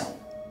eine Lösung.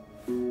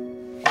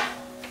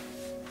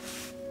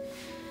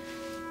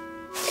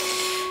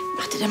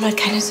 Mach dir da mal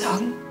keine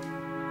Sorgen.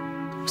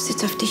 Du musst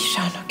jetzt auf dich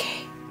schauen, okay?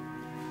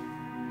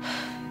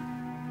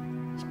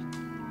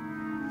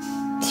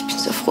 Ich bin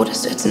so froh,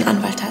 dass du jetzt einen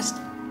Anwalt hast.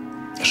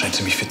 Er scheint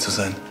ziemlich fit zu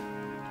sein.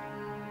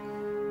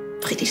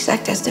 Friedrich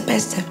sagt, er ist der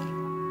Beste.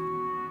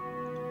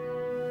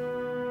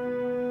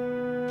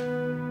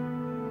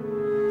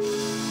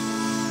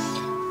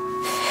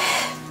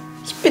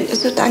 Ich bin dir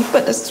so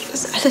dankbar, dass du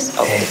das alles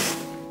auch... Hey,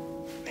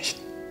 nicht.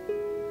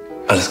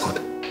 Alles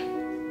gut.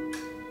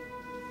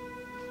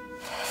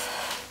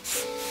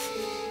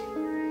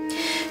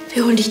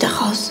 Wir holen dich da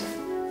raus.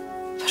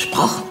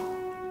 Versprochen.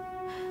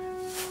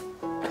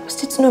 Du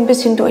musst jetzt nur ein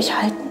bisschen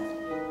durchhalten.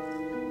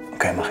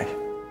 Okay, mach ich.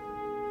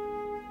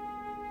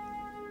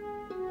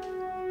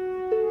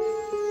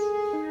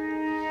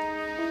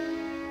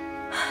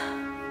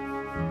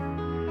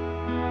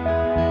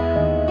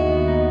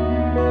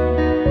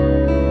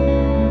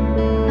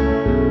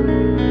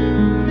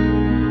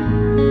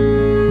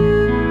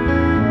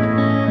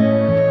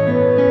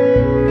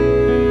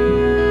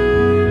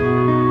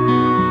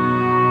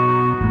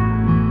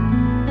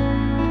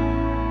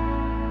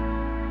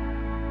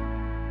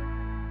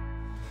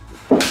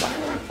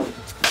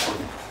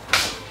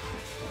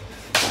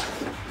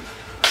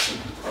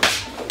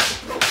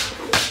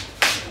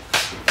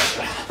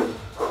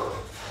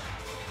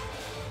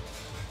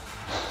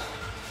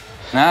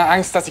 Na,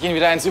 Angst, dass ich ihn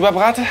wieder eins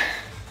überbrate?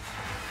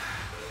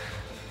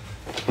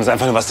 Ich muss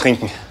einfach nur was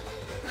trinken.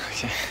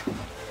 Okay.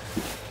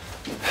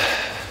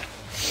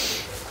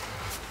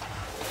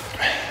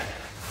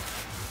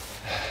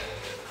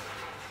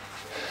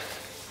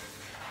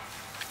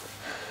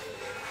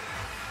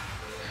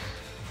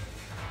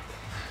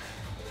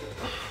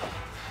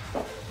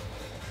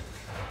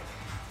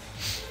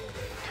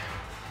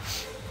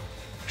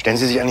 Stellen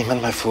Sie sich eigentlich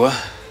manchmal vor,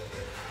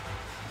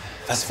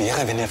 was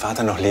wäre, wenn Ihr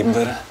Vater noch leben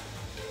würde?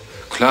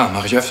 Klar,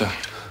 mache ich öfter.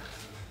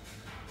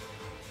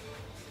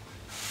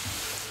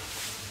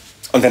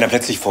 Und wenn er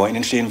plötzlich vor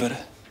Ihnen stehen würde?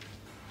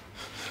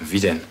 Wie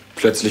denn?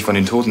 Plötzlich von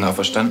den Toten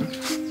auferstanden?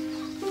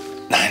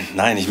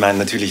 Nein, ich meine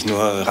natürlich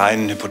nur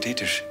rein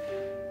hypothetisch.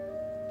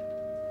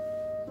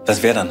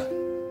 Was wäre dann?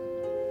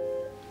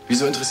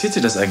 Wieso interessiert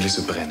Sie das eigentlich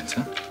so brennend?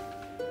 Hm?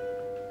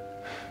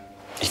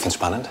 Ich find's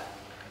spannend.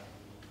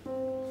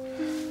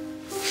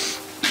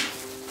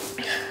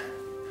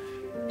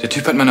 Der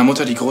Typ hat meiner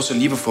Mutter die große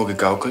Liebe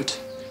vorgegaukelt,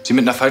 sie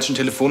mit einer falschen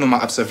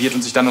Telefonnummer abserviert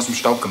und sich dann aus dem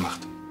Staub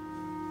gemacht.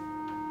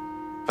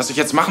 Was ich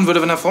jetzt machen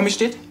würde, wenn er vor mir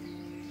steht?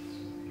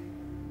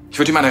 Ich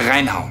würde ihm eine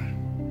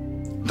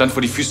reinhauen und dann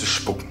vor die Füße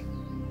spucken.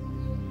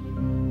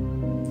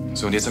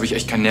 So, und jetzt habe ich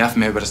echt keinen Nerv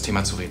mehr, über das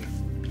Thema zu reden.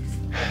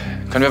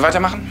 Können wir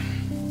weitermachen?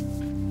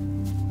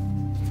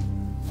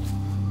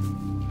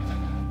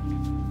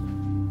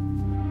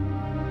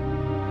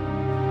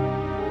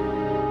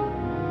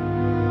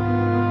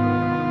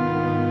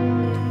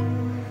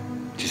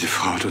 Diese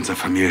Frau hat unserer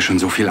Familie schon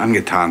so viel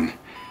angetan.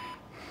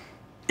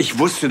 Ich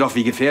wusste doch,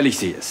 wie gefährlich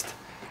sie ist.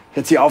 Ich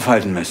hätte sie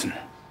aufhalten müssen.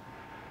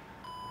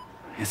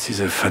 Jetzt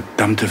diese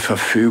verdammte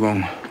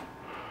Verfügung.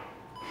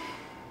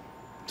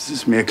 Es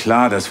ist mir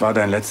klar, das war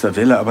dein letzter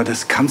Wille, aber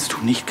das kannst du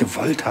nicht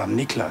gewollt haben,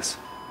 Niklas.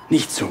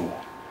 Nicht so.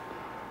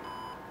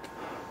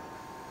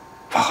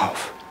 Wach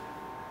auf.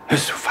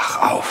 Hörst du,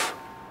 wach auf.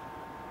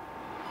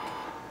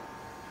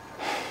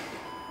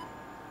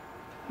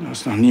 Du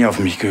hast noch nie auf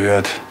mich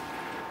gehört.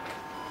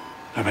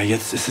 Aber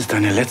jetzt ist es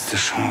deine letzte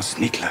Chance,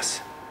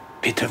 Niklas.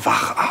 Bitte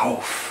wach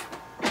auf.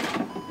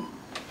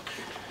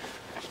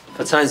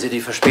 Verzeihen Sie die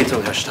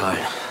Verspätung, Herr Stahl.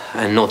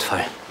 Ein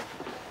Notfall.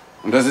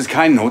 Und das ist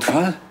kein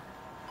Notfall?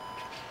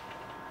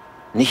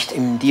 Nicht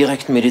im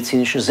direkten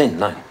medizinischen Sinn,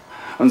 nein.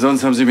 Und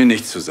sonst haben Sie mir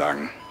nichts zu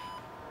sagen.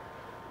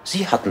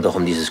 Sie hatten doch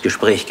um dieses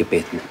Gespräch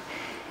gebeten.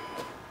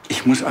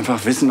 Ich muss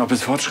einfach wissen, ob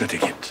es Fortschritte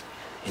gibt.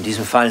 In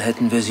diesem Fall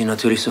hätten wir Sie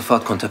natürlich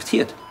sofort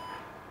kontaktiert.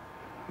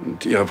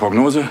 Und Ihre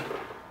Prognose?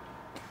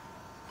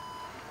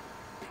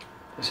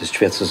 Es ist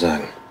schwer zu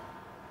sagen.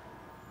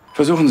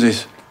 Versuchen Sie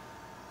es.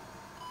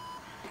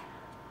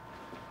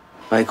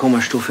 Bei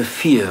Komastufe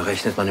 4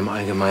 rechnet man im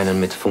Allgemeinen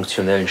mit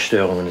funktionellen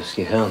Störungen des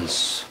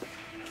Gehirns.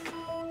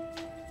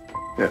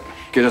 Ja.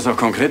 Geht das noch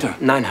konkreter?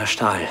 Nein, Herr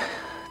Stahl,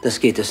 das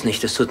geht es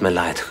nicht. Es tut mir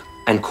leid.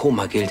 Ein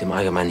Koma gilt im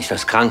Allgemeinen nicht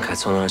als Krankheit,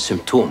 sondern als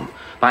Symptom.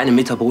 Bei einem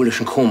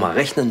metabolischen Koma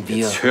rechnen wir...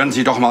 Jetzt hören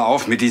Sie doch mal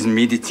auf mit diesem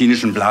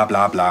medizinischen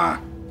Blablabla.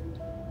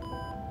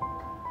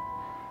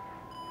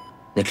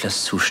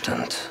 Niklas'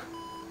 Zustand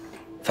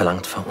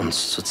verlangt von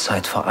uns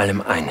zurzeit vor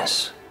allem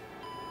eines.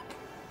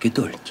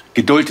 Geduld.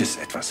 Geduld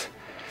ist etwas,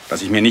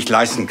 was ich mir nicht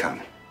leisten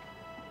kann.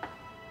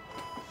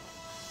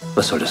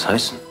 Was soll das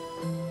heißen?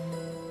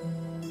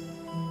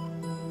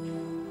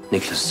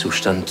 Niklas'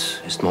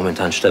 Zustand ist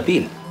momentan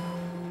stabil.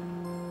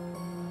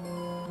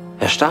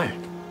 Herr Stahl,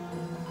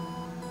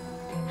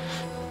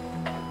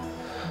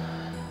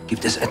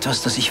 gibt es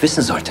etwas, das ich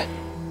wissen sollte?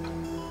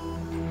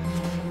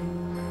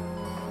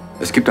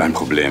 Es gibt ein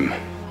Problem.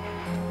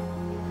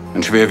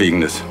 Ein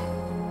schwerwiegendes.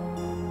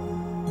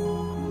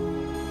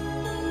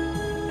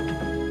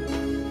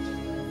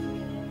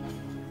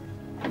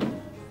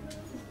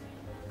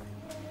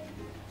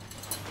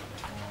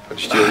 Hat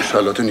ich dir und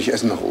Charlotte nicht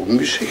Essen nach oben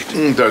geschickt?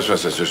 Da ist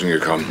was dazwischen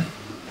gekommen.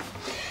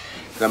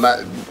 Sag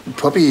mal,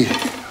 Poppy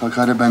war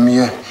gerade bei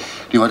mir.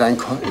 Die wollte einen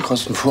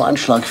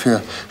Kostenvoranschlag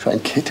für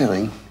ein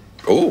Catering.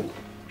 Oh,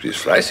 sie ist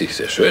fleißig,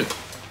 sehr schön.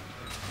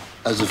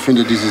 Also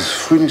findet dieses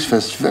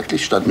Frühlingsfest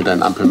wirklich statt mit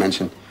deinen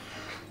Ampelmännchen?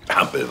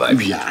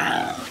 Ampelweibchen?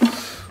 Ja.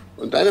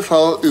 Und deine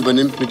Frau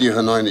übernimmt mit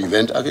ihrer neuen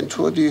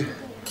Eventagentur die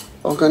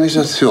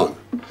Organisation.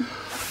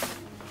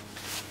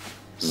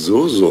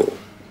 So.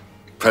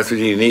 Falls du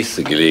die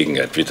nächste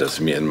Gelegenheit witterst,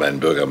 mir in meinen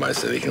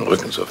bürgermeisterlichen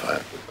Rücken zu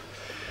fallen.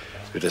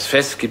 Für das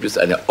Fest gibt es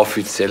eine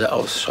offizielle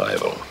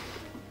Ausschreibung.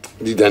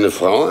 Die deine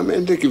Frau am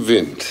Ende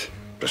gewinnt.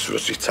 Das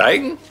wird sich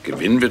zeigen.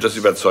 Gewinnen wird das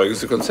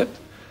überzeugendste Konzept.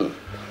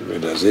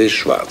 Da sehe ich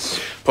schwarz.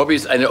 Poppy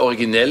ist eine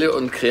originelle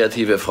und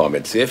kreative Frau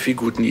mit sehr viel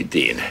guten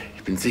Ideen.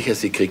 Ich bin sicher,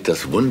 sie kriegt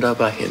das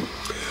wunderbar hin.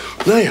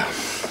 Naja,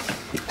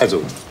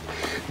 also,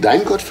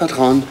 dein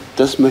Gottvertrauen,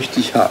 das möchte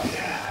ich haben.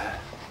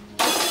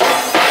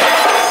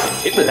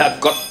 Himmel,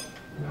 Herrgott!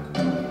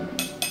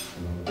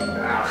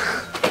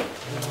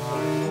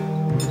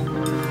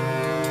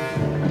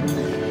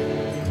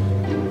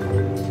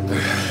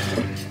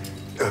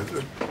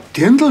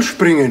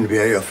 Dirndlspringen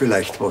wäre ja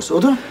vielleicht was,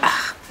 oder?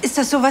 Ach, ist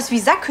das sowas wie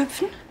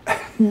Sackhüpfen?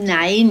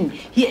 Nein,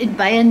 hier in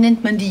Bayern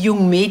nennt man die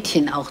jungen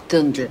Mädchen auch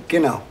Dirndl.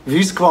 Genau,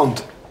 wie's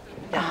gewandt.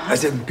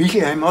 Also in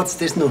Bichelheim hat's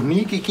das noch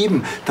nie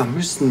gegeben. Da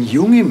müssen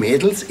junge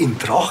Mädels in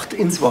Tracht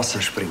ins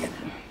Wasser springen.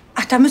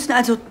 Ach, da müssen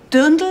also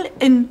Dirndl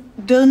in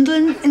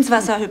Dirndln ins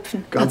Wasser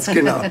hüpfen. Ganz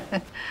genau.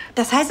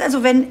 Das heißt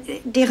also, wenn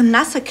deren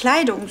nasse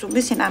Kleidung so ein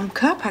bisschen am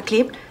Körper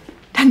klebt,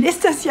 dann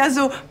ist das ja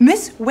so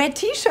Miss Wet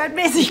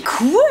T-Shirt-mäßig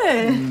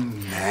cool.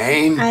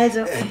 Nein.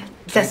 Also,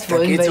 das da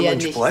wollen geht's wir um ja den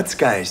nicht.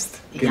 Sportsgeist.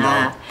 Genau.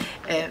 Ja,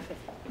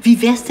 wie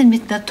wär's denn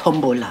mit einer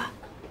Tombola?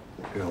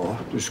 Ja,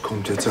 das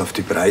kommt jetzt auf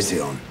die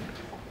Preise an.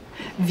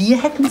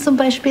 Wir hätten zum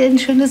Beispiel ein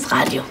schönes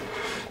Radio.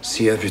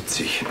 Sehr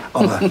witzig.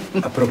 Aber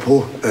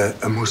apropos,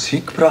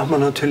 Musik braucht man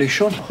natürlich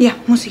schon. Ja,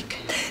 Musik.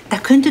 Da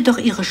könnte doch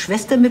Ihre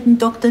Schwester mit dem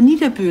Dr.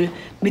 Niederbühl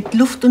mit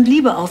Luft und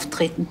Liebe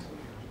auftreten.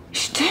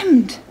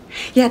 Stimmt.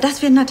 Ja,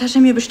 das wird Natascha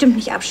mir bestimmt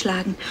nicht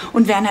abschlagen.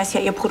 Und Werner ist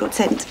ja ihr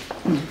Produzent.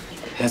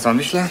 Herr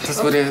Sonnenbichler,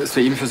 das wurde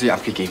soeben für Sie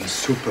abgegeben.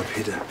 Super,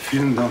 Peter.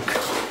 Vielen Dank.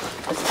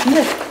 Was ist denn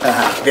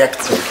das?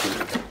 Werkzeug.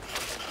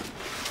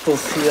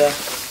 Wofür?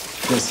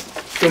 Fürs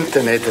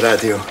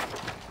Internetradio.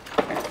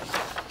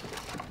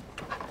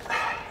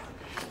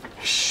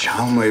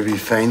 Schau mal, wie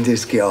fein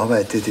das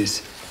gearbeitet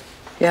ist.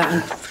 Ja,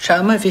 und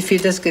schau mal, wie viel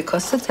das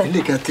gekostet hat.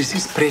 Hildegard, das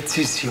ist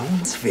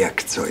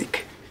Präzisionswerkzeug.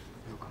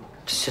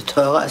 Das ist ja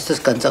teurer als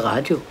das ganze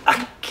Radio.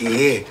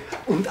 Okay.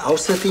 Und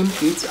außerdem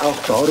geht's auch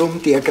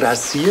darum, der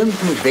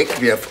grassierenden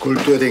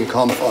Wegwerfkultur den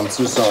Kampf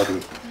anzusagen.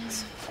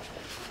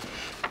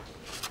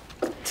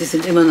 Sie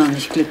sind immer noch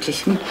nicht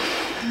glücklich, hm?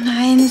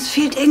 Nein, es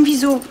fehlt irgendwie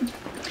so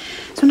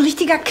ein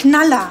richtiger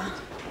Knaller.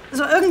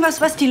 So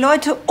irgendwas, was die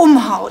Leute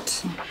umhaut.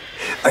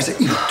 Also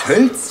in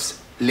Tölz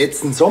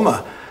letzten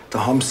Sommer,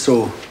 da haben sie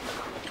so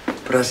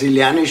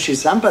brasilianische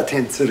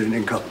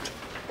Samba-Tänzerinnen gehabt.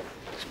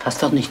 Das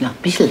passt doch nicht nach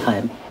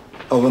Bichelheim.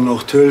 Aber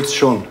nach Tölz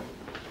schon.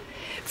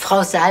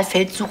 Frau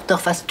Saalfeld sucht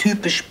doch was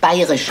typisch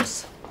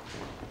Bayerisches.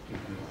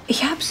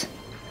 Ich hab's.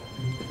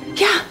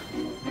 Ja,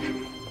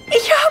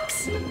 ich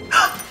hab's.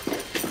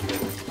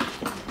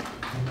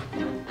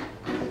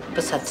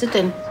 Was hat sie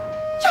denn?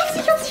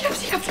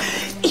 Ich hab's.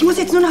 Ich muss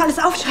jetzt nur noch alles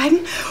aufschreiben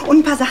und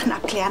ein paar Sachen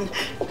abklären.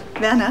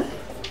 Werner,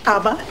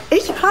 aber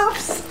ich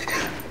hab's.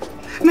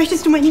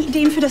 Möchtest du meine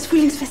Ideen für das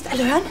Frühlingsfest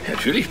alle hören?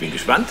 Natürlich, bin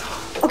gespannt.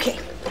 Okay,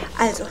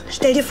 also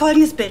stell dir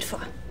folgendes Bild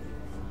vor.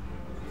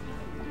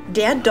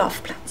 Der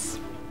Dorfplatz.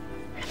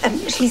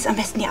 Schließ am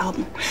besten die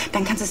Augen,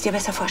 dann kannst du es dir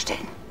besser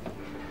vorstellen.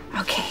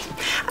 Okay,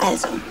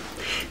 also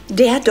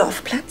der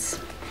Dorfplatz.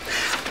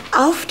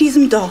 Auf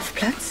diesem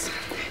Dorfplatz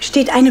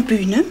steht eine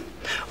Bühne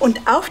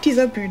und auf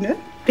dieser Bühne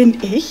bin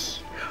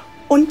ich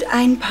und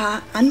ein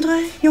paar andere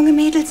junge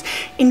Mädels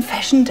in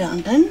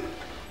Fashion-Dirndln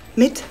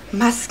mit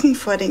Masken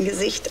vor den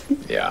Gesichtern.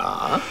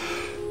 Ja.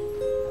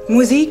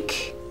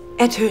 Musik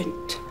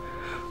ertönt.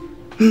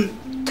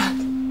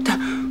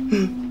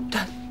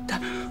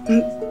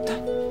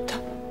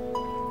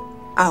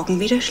 Augen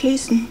wieder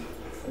schließen.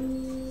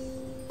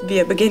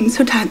 Wir beginnen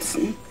zu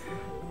tanzen.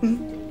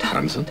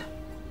 Tanzen?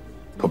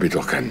 Poppy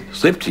doch kein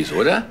Striptease,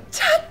 oder?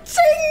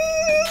 Tatsching!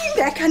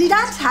 Der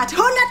Kandidat hat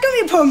 100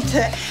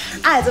 Gummipunkte.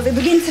 Also, wir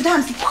beginnen zu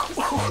tanzen.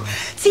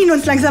 Ziehen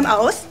uns langsam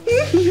aus.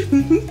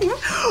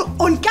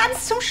 Und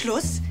ganz zum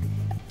Schluss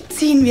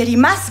ziehen wir die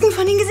Masken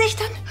von den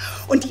Gesichtern.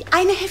 Und die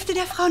eine Hälfte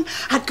der Frauen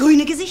hat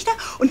grüne Gesichter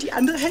und die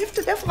andere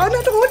Hälfte der Frauen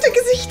hat rote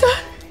Gesichter.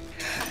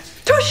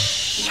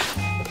 Tusch!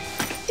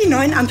 Die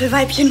neuen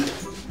Ampelweibchen.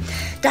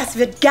 Das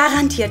wird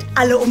garantiert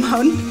alle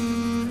umhauen.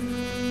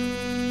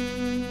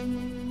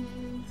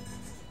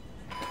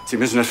 Sie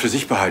müssen das für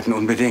sich behalten,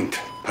 unbedingt.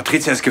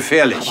 Patricia ist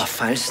gefährlich. Aber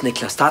falls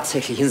Niklas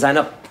tatsächlich in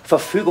seiner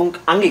Verfügung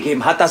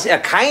angegeben hat, dass er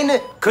keine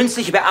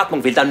künstliche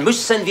Beatmung will, dann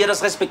müssen wir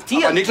das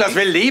respektieren. Aber Niklas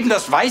will leben,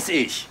 das weiß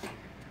ich.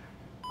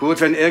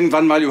 Gut, wenn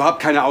irgendwann mal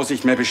überhaupt keine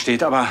Aussicht mehr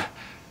besteht, aber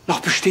noch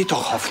besteht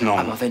doch Hoffnung.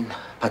 Aber wenn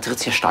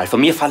Patricia Stahl von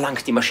mir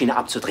verlangt, die Maschine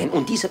abzudrehen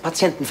und diese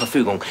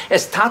Patientenverfügung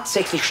es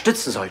tatsächlich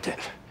stützen sollte.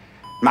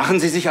 Machen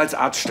Sie sich als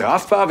Arzt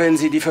strafbar, wenn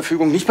Sie die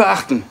Verfügung nicht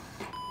beachten?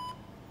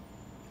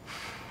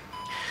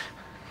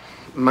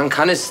 Man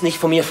kann es nicht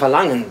von mir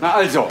verlangen. Na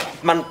also.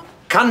 Man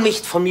kann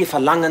nicht von mir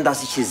verlangen,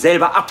 dass ich sie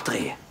selber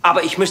abdrehe.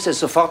 Aber ich müsste es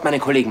sofort meinen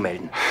Kollegen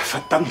melden.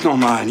 Verdammt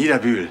nochmal,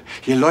 Niederbühl.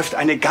 Hier läuft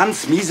eine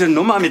ganz miese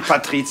Nummer mit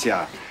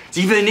Patricia.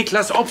 Sie will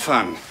Niklas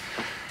opfern.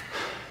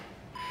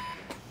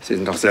 Sie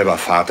sind doch selber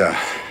Vater.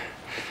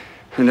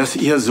 Wenn das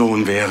Ihr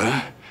Sohn wäre,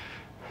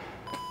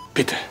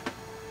 bitte,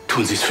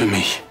 tun Sie es für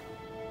mich.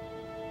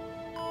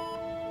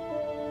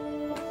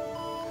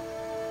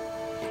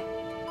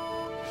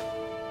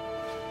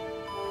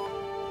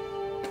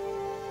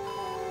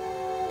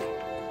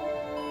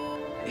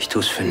 Ich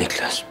tue es für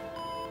Niklas.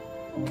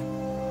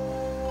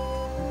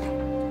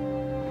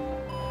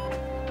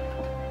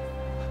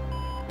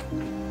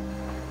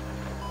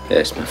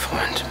 Er ist mein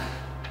Freund.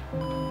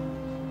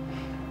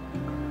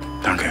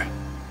 Danke.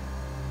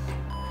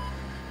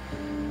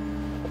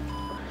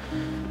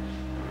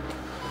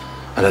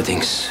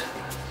 Allerdings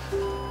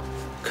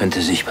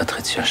könnte sich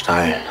Patricia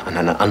Stahl an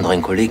einen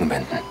anderen Kollegen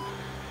wenden.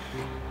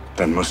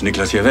 Dann muss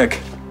Niklas hier weg.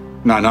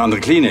 In eine andere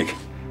Klinik.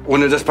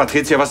 Ohne dass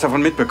Patricia was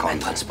davon mitbekommt. Ein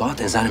Transport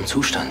in seinem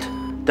Zustand.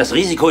 Das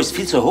Risiko ist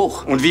viel zu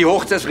hoch. Und wie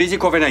hoch ist das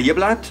Risiko, wenn er hier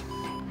bleibt?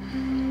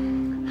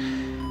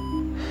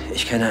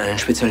 Ich kenne einen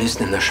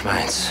Spezialisten in der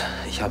Schweiz.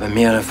 Ich habe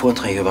mehrere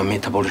Vorträge über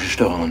metabolische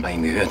Störungen bei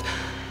ihm gehört.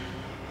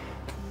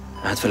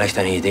 Er hat vielleicht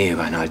eine Idee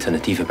über eine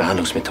alternative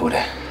Behandlungsmethode.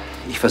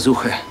 Ich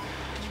versuche,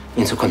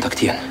 ihn zu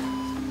kontaktieren.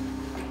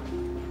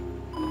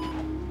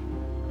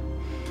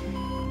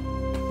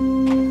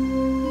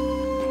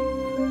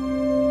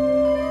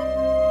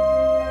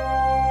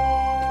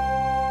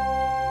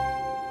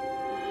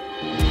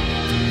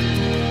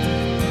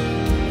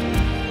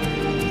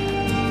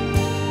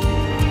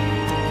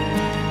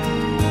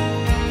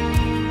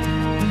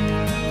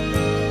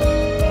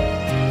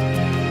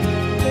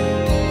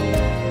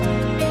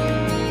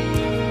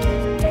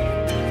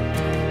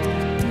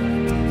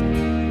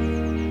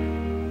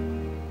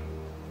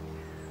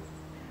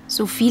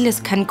 So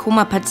vieles kann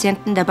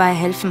Koma-Patienten dabei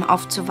helfen,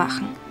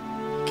 aufzuwachen.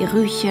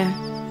 Gerüche,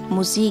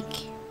 Musik,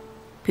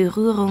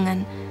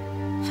 Berührungen,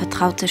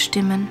 vertraute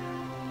Stimmen.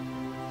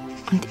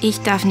 Und ich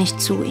darf nicht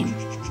zu ihm.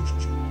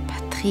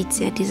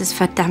 Patricia, dieses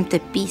verdammte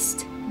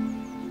Biest.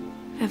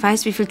 Wer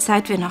weiß, wie viel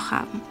Zeit wir noch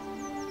haben.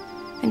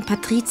 Wenn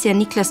Patricia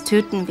Niklas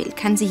töten will,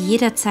 kann sie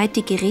jederzeit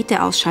die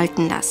Geräte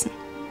ausschalten lassen.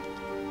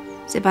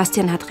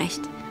 Sebastian hat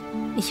recht.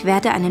 Ich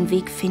werde einen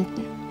Weg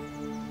finden.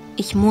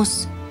 Ich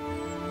muss.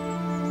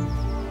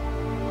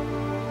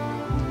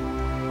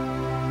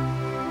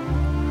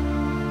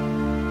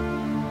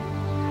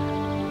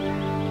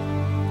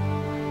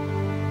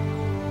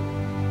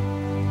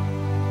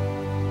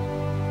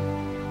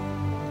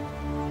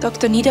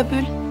 Dr.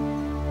 Niederbühl?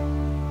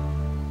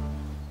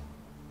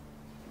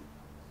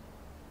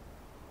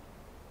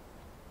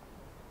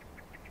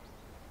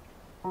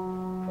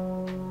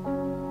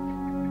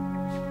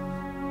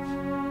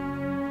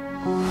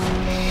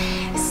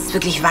 Es ist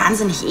wirklich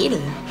wahnsinnig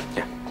edel.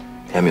 Ja,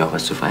 wir haben ja auch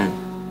was zu feiern.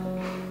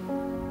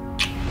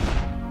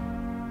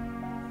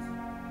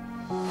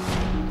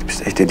 Du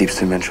bist echt der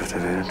liebste Mensch auf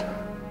der Welt.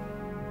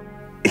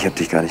 Ich hab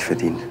dich gar nicht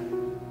verdient.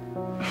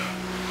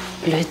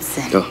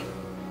 Blödsinn. Doch.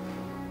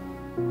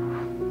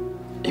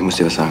 Ich muss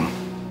dir was sagen.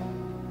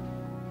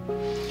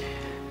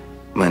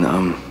 Mein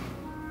Arm,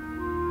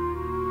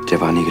 der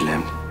war nie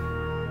gelähmt.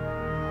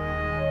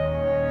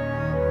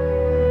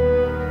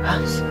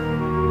 Was?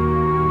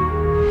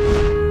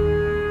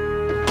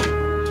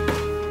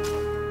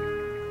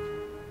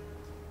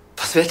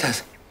 Was wird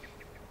das?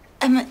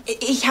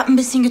 Ich habe ein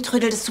bisschen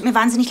getrödelt. Es tut mir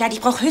wahnsinnig leid.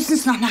 Ich brauche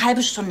höchstens noch eine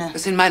halbe Stunde.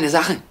 Das sind meine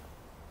Sachen.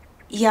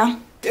 Ja.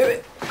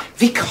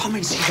 Wie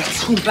kommen Sie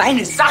dazu,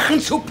 meine Sachen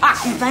zu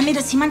packen? Weil mir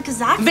das jemand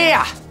gesagt hat.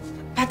 Wer?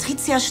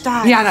 Patricia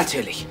Stahl. Ja,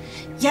 natürlich.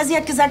 Ja, sie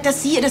hat gesagt,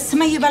 dass Sie ihr das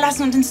Zimmer hier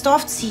überlassen und ins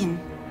Dorf ziehen.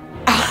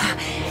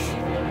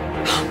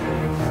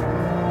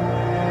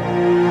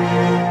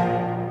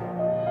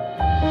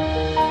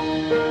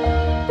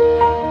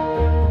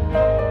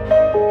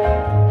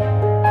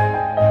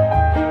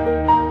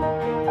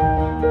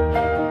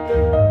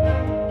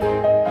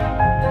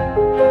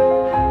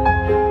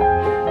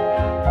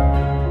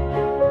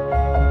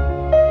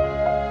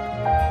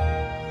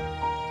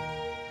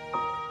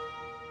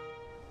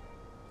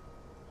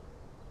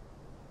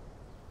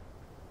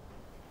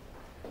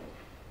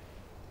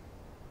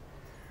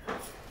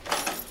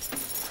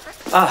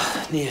 Ach,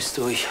 nee, ist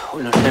durch.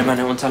 Hol noch schnell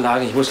meine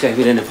Unterlagen. Ich muss gleich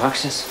wieder in die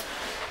Praxis.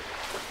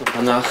 Und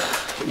danach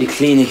in die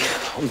Klinik.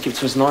 Und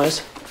gibt's was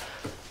Neues?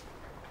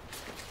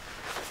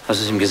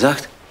 Hast du es ihm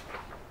gesagt?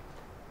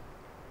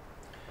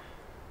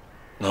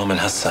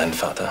 Norman hasst seinen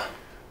Vater.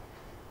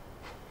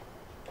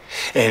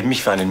 Er hält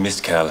mich für einen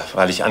Mistkerl,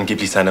 weil ich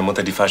angeblich seiner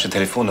Mutter die falsche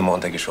Telefonnummer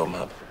untergeschoben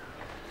habe.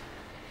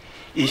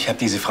 Ich habe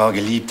diese Frau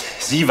geliebt.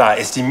 Sie war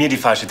es, die mir die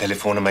falsche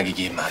Telefonnummer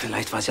gegeben hat.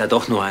 Vielleicht war es ja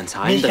doch nur ein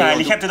Zahlendreher.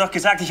 Michael, ich habe dir doch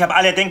gesagt, ich habe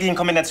alle erdenklichen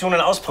Kombinationen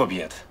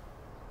ausprobiert.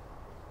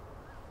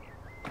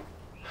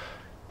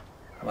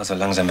 Aber so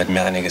langsam wird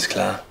mir einiges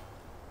klar.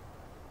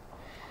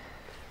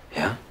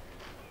 Ja?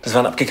 Das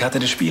war ein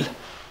abgekartetes Spiel.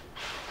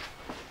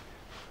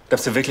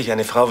 Glaubst du wirklich,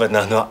 eine Frau wird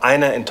nach nur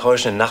einer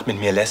enttäuschenden Nacht mit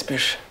mir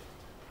lesbisch?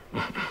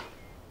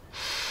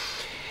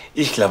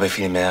 Ich glaube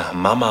vielmehr,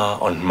 Mama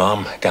und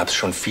Mom gab's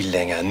schon viel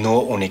länger,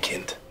 nur ohne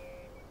Kind.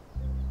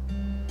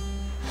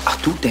 Ach,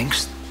 du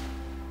denkst,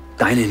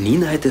 deine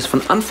Nina hätte es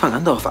von Anfang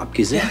an darauf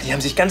abgesehen? Ja, die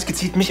haben sich ganz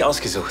gezielt mich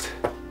ausgesucht.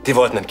 Die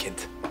wollten ein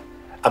Kind.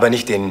 Aber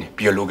nicht den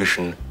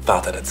biologischen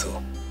Vater dazu.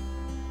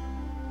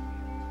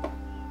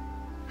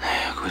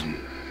 Naja, gut,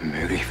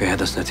 möglich wäre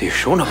das natürlich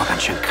schon, aber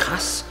ganz schön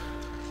krass.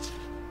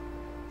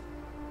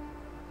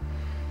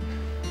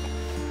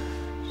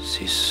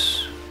 Sie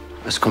ist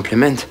als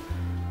Kompliment.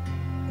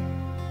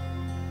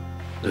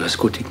 Du hast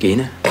gute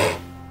Gene.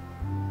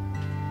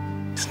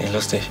 Ist nicht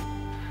lustig.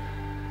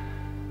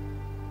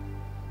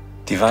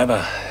 Die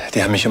Weiber,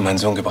 die haben mich um meinen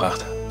Sohn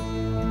gebracht.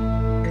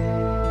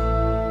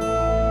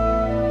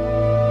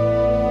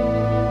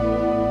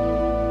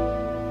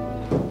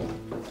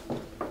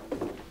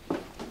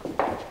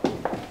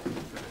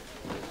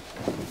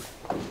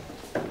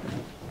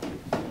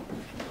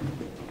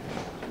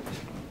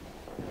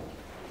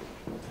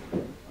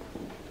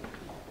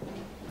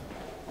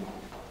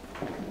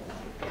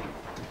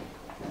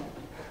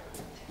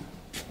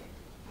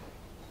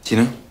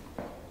 Tina?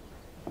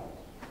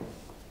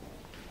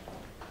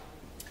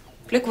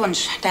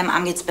 Glückwunsch, deinem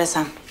Arm geht's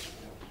besser.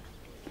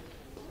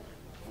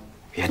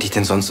 Wie hätte ich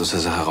denn sonst aus der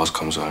Sache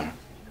rauskommen sollen?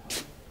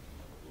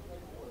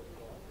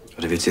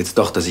 Oder willst du jetzt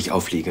doch, dass ich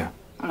aufliege?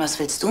 Und was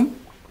willst du?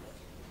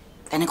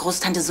 Deine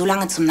Großtante so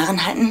lange zum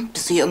Narren halten,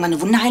 bis du ihr irgendwann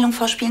eine Wunderheilung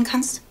vorspielen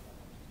kannst?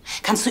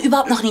 Kannst du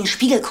überhaupt noch in den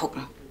Spiegel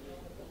gucken?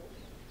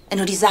 Wenn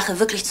du die Sache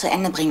wirklich zu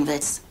Ende bringen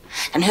willst,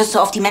 dann hörst du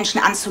auf, die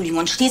Menschen anzulügen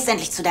und stehst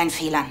endlich zu deinen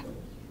Fehlern.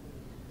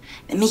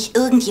 Wenn mich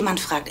irgendjemand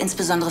fragt,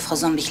 insbesondere Frau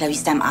Sonnenbichler, wie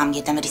es deinem Arm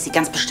geht, dann werde ich sie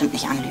ganz bestimmt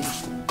nicht anlügen.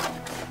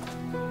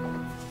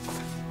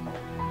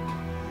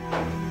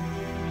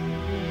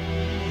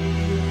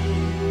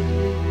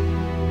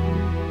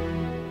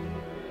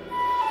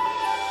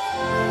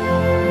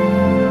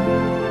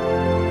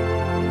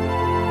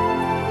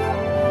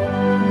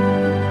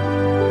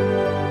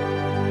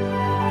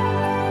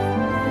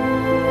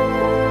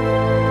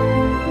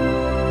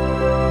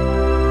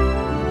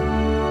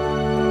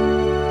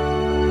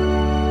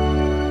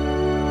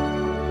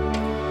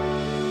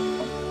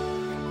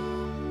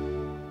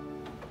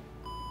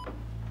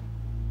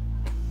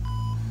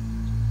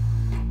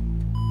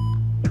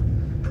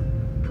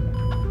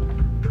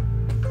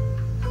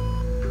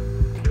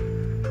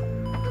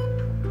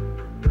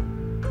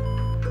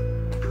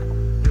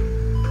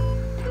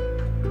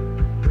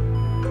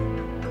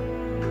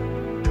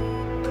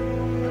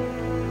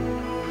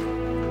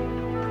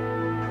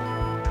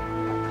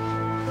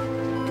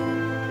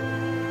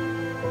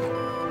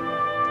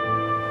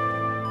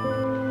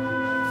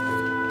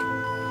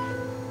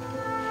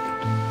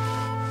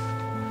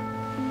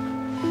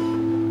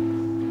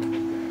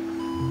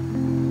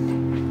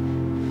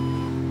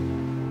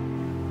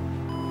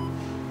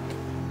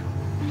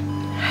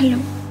 Hallo.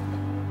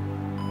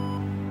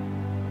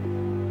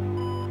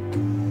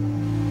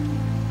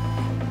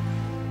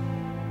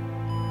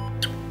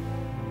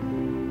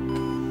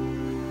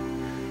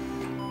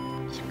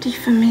 Ich hab dich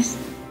vermisst.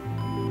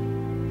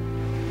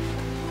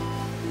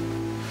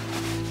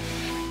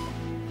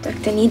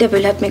 Dr.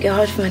 Niederbühl hat mir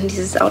geholfen, an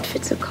dieses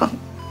Outfit zu kommen.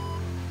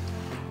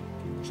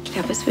 Ich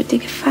glaube, es wird dir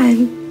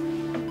gefallen.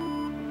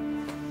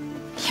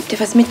 Ich habe dir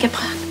was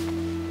mitgebracht.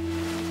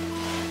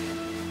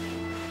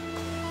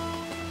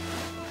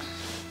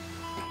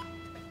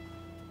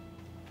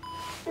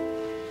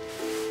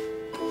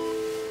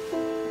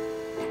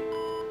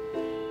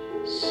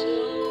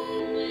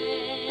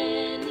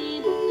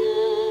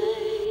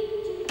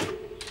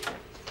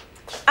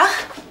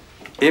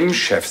 Im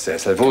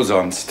Chefsessel, wo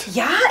sonst?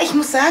 Ja, ich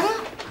muss sagen,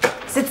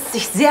 sitzt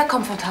sich sehr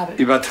komfortabel.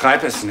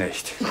 Übertreib es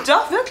nicht.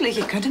 Doch, wirklich.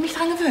 Ich könnte mich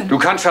dran gewöhnen. Du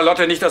kannst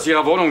Charlotte nicht aus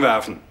ihrer Wohnung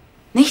werfen.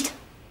 Nicht?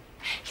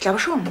 Ich glaube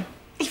schon.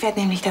 Ich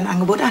werde nämlich dein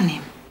Angebot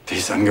annehmen.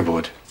 Welches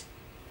Angebot?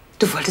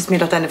 Du wolltest mir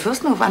doch deine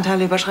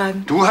Fürstenhofanteile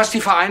überschreiben. Du hast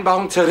die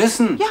Vereinbarung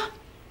zerrissen. Ja,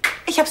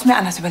 ich habe es mir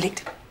anders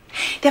überlegt.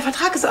 Der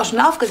Vertrag ist auch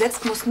schon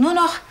aufgesetzt, muss nur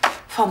noch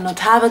vom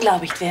Notar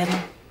beglaubigt werden.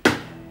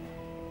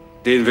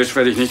 Den Wisch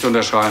werde ich nicht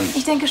unterschreiben.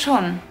 Ich denke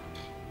schon.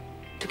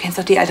 Du kennst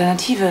doch die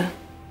Alternative.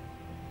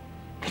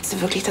 Willst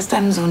du wirklich, dass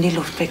deinem Sohn die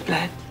Luft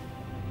wegbleibt?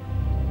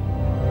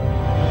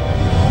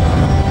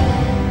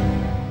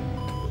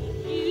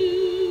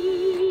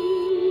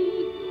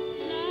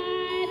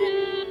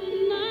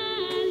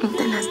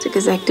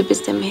 gesagt, du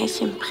bist der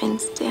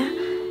Märchenprinz, der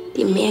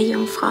die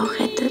Meerjungfrau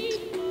rettet.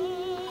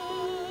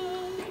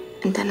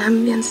 Und dann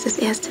haben wir uns das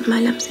erste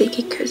Mal am See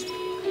geküsst.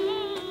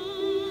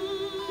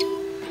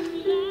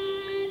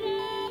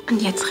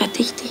 Und jetzt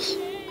rette ich dich.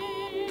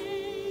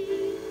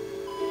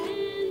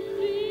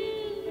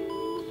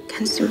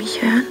 Kannst du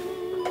mich hören?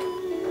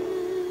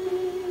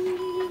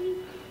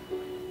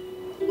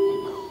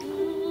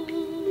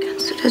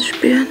 Kannst du das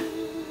spüren?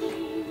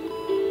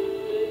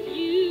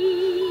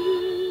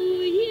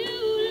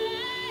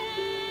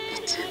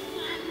 Bitte,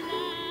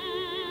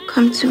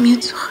 komm zu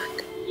mir zurück.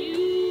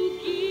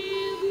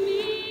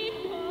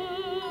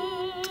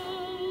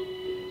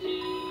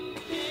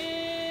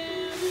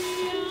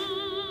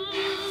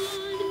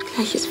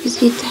 Gleich ist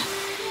Visite.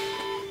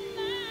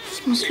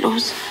 Ich muss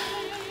los.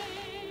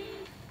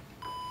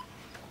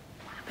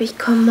 Aber ich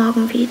komme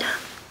morgen wieder.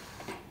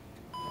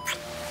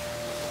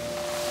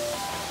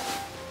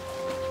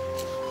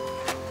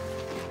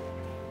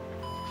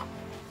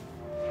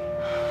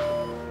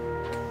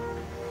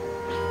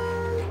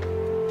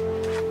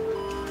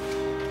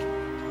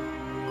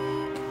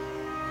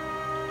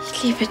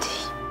 Ich liebe dich.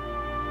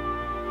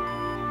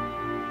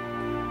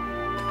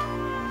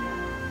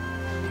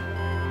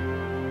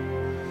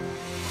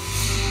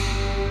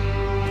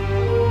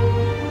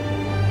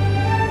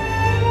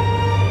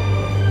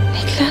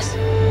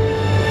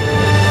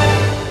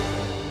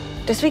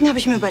 Deswegen habe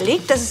ich mir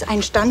überlegt, dass es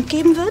einen Stand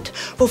geben wird,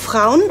 wo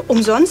Frauen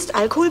umsonst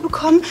Alkohol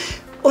bekommen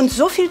und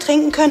so viel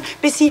trinken können,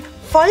 bis sie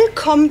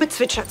vollkommen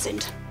bezwitschert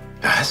sind.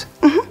 Was?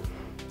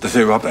 Dass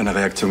er überhaupt eine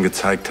Reaktion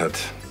gezeigt hat.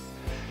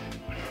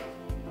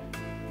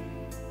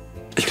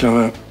 Ich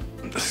glaube,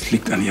 das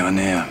liegt an ihrer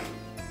Nähe.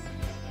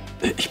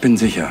 Ich bin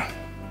sicher,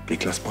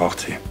 Niklas braucht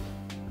sie.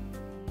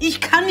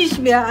 Ich kann nicht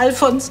mehr,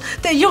 Alfons.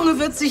 Der Junge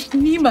wird sich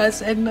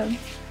niemals ändern.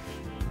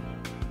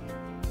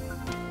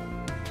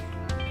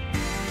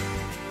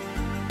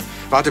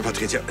 Warte,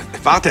 Patricia,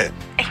 warte!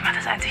 Ich mache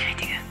das einzig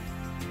Richtige.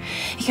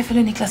 Ich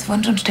erfülle Niklas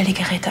Wunsch und stelle die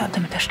Geräte ab,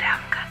 damit er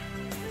sterben kann.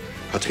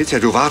 Patricia,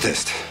 du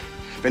wartest.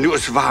 Wenn du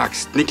es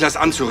wagst, Niklas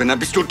anzurühren, dann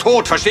bist du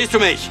tot, verstehst du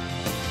mich?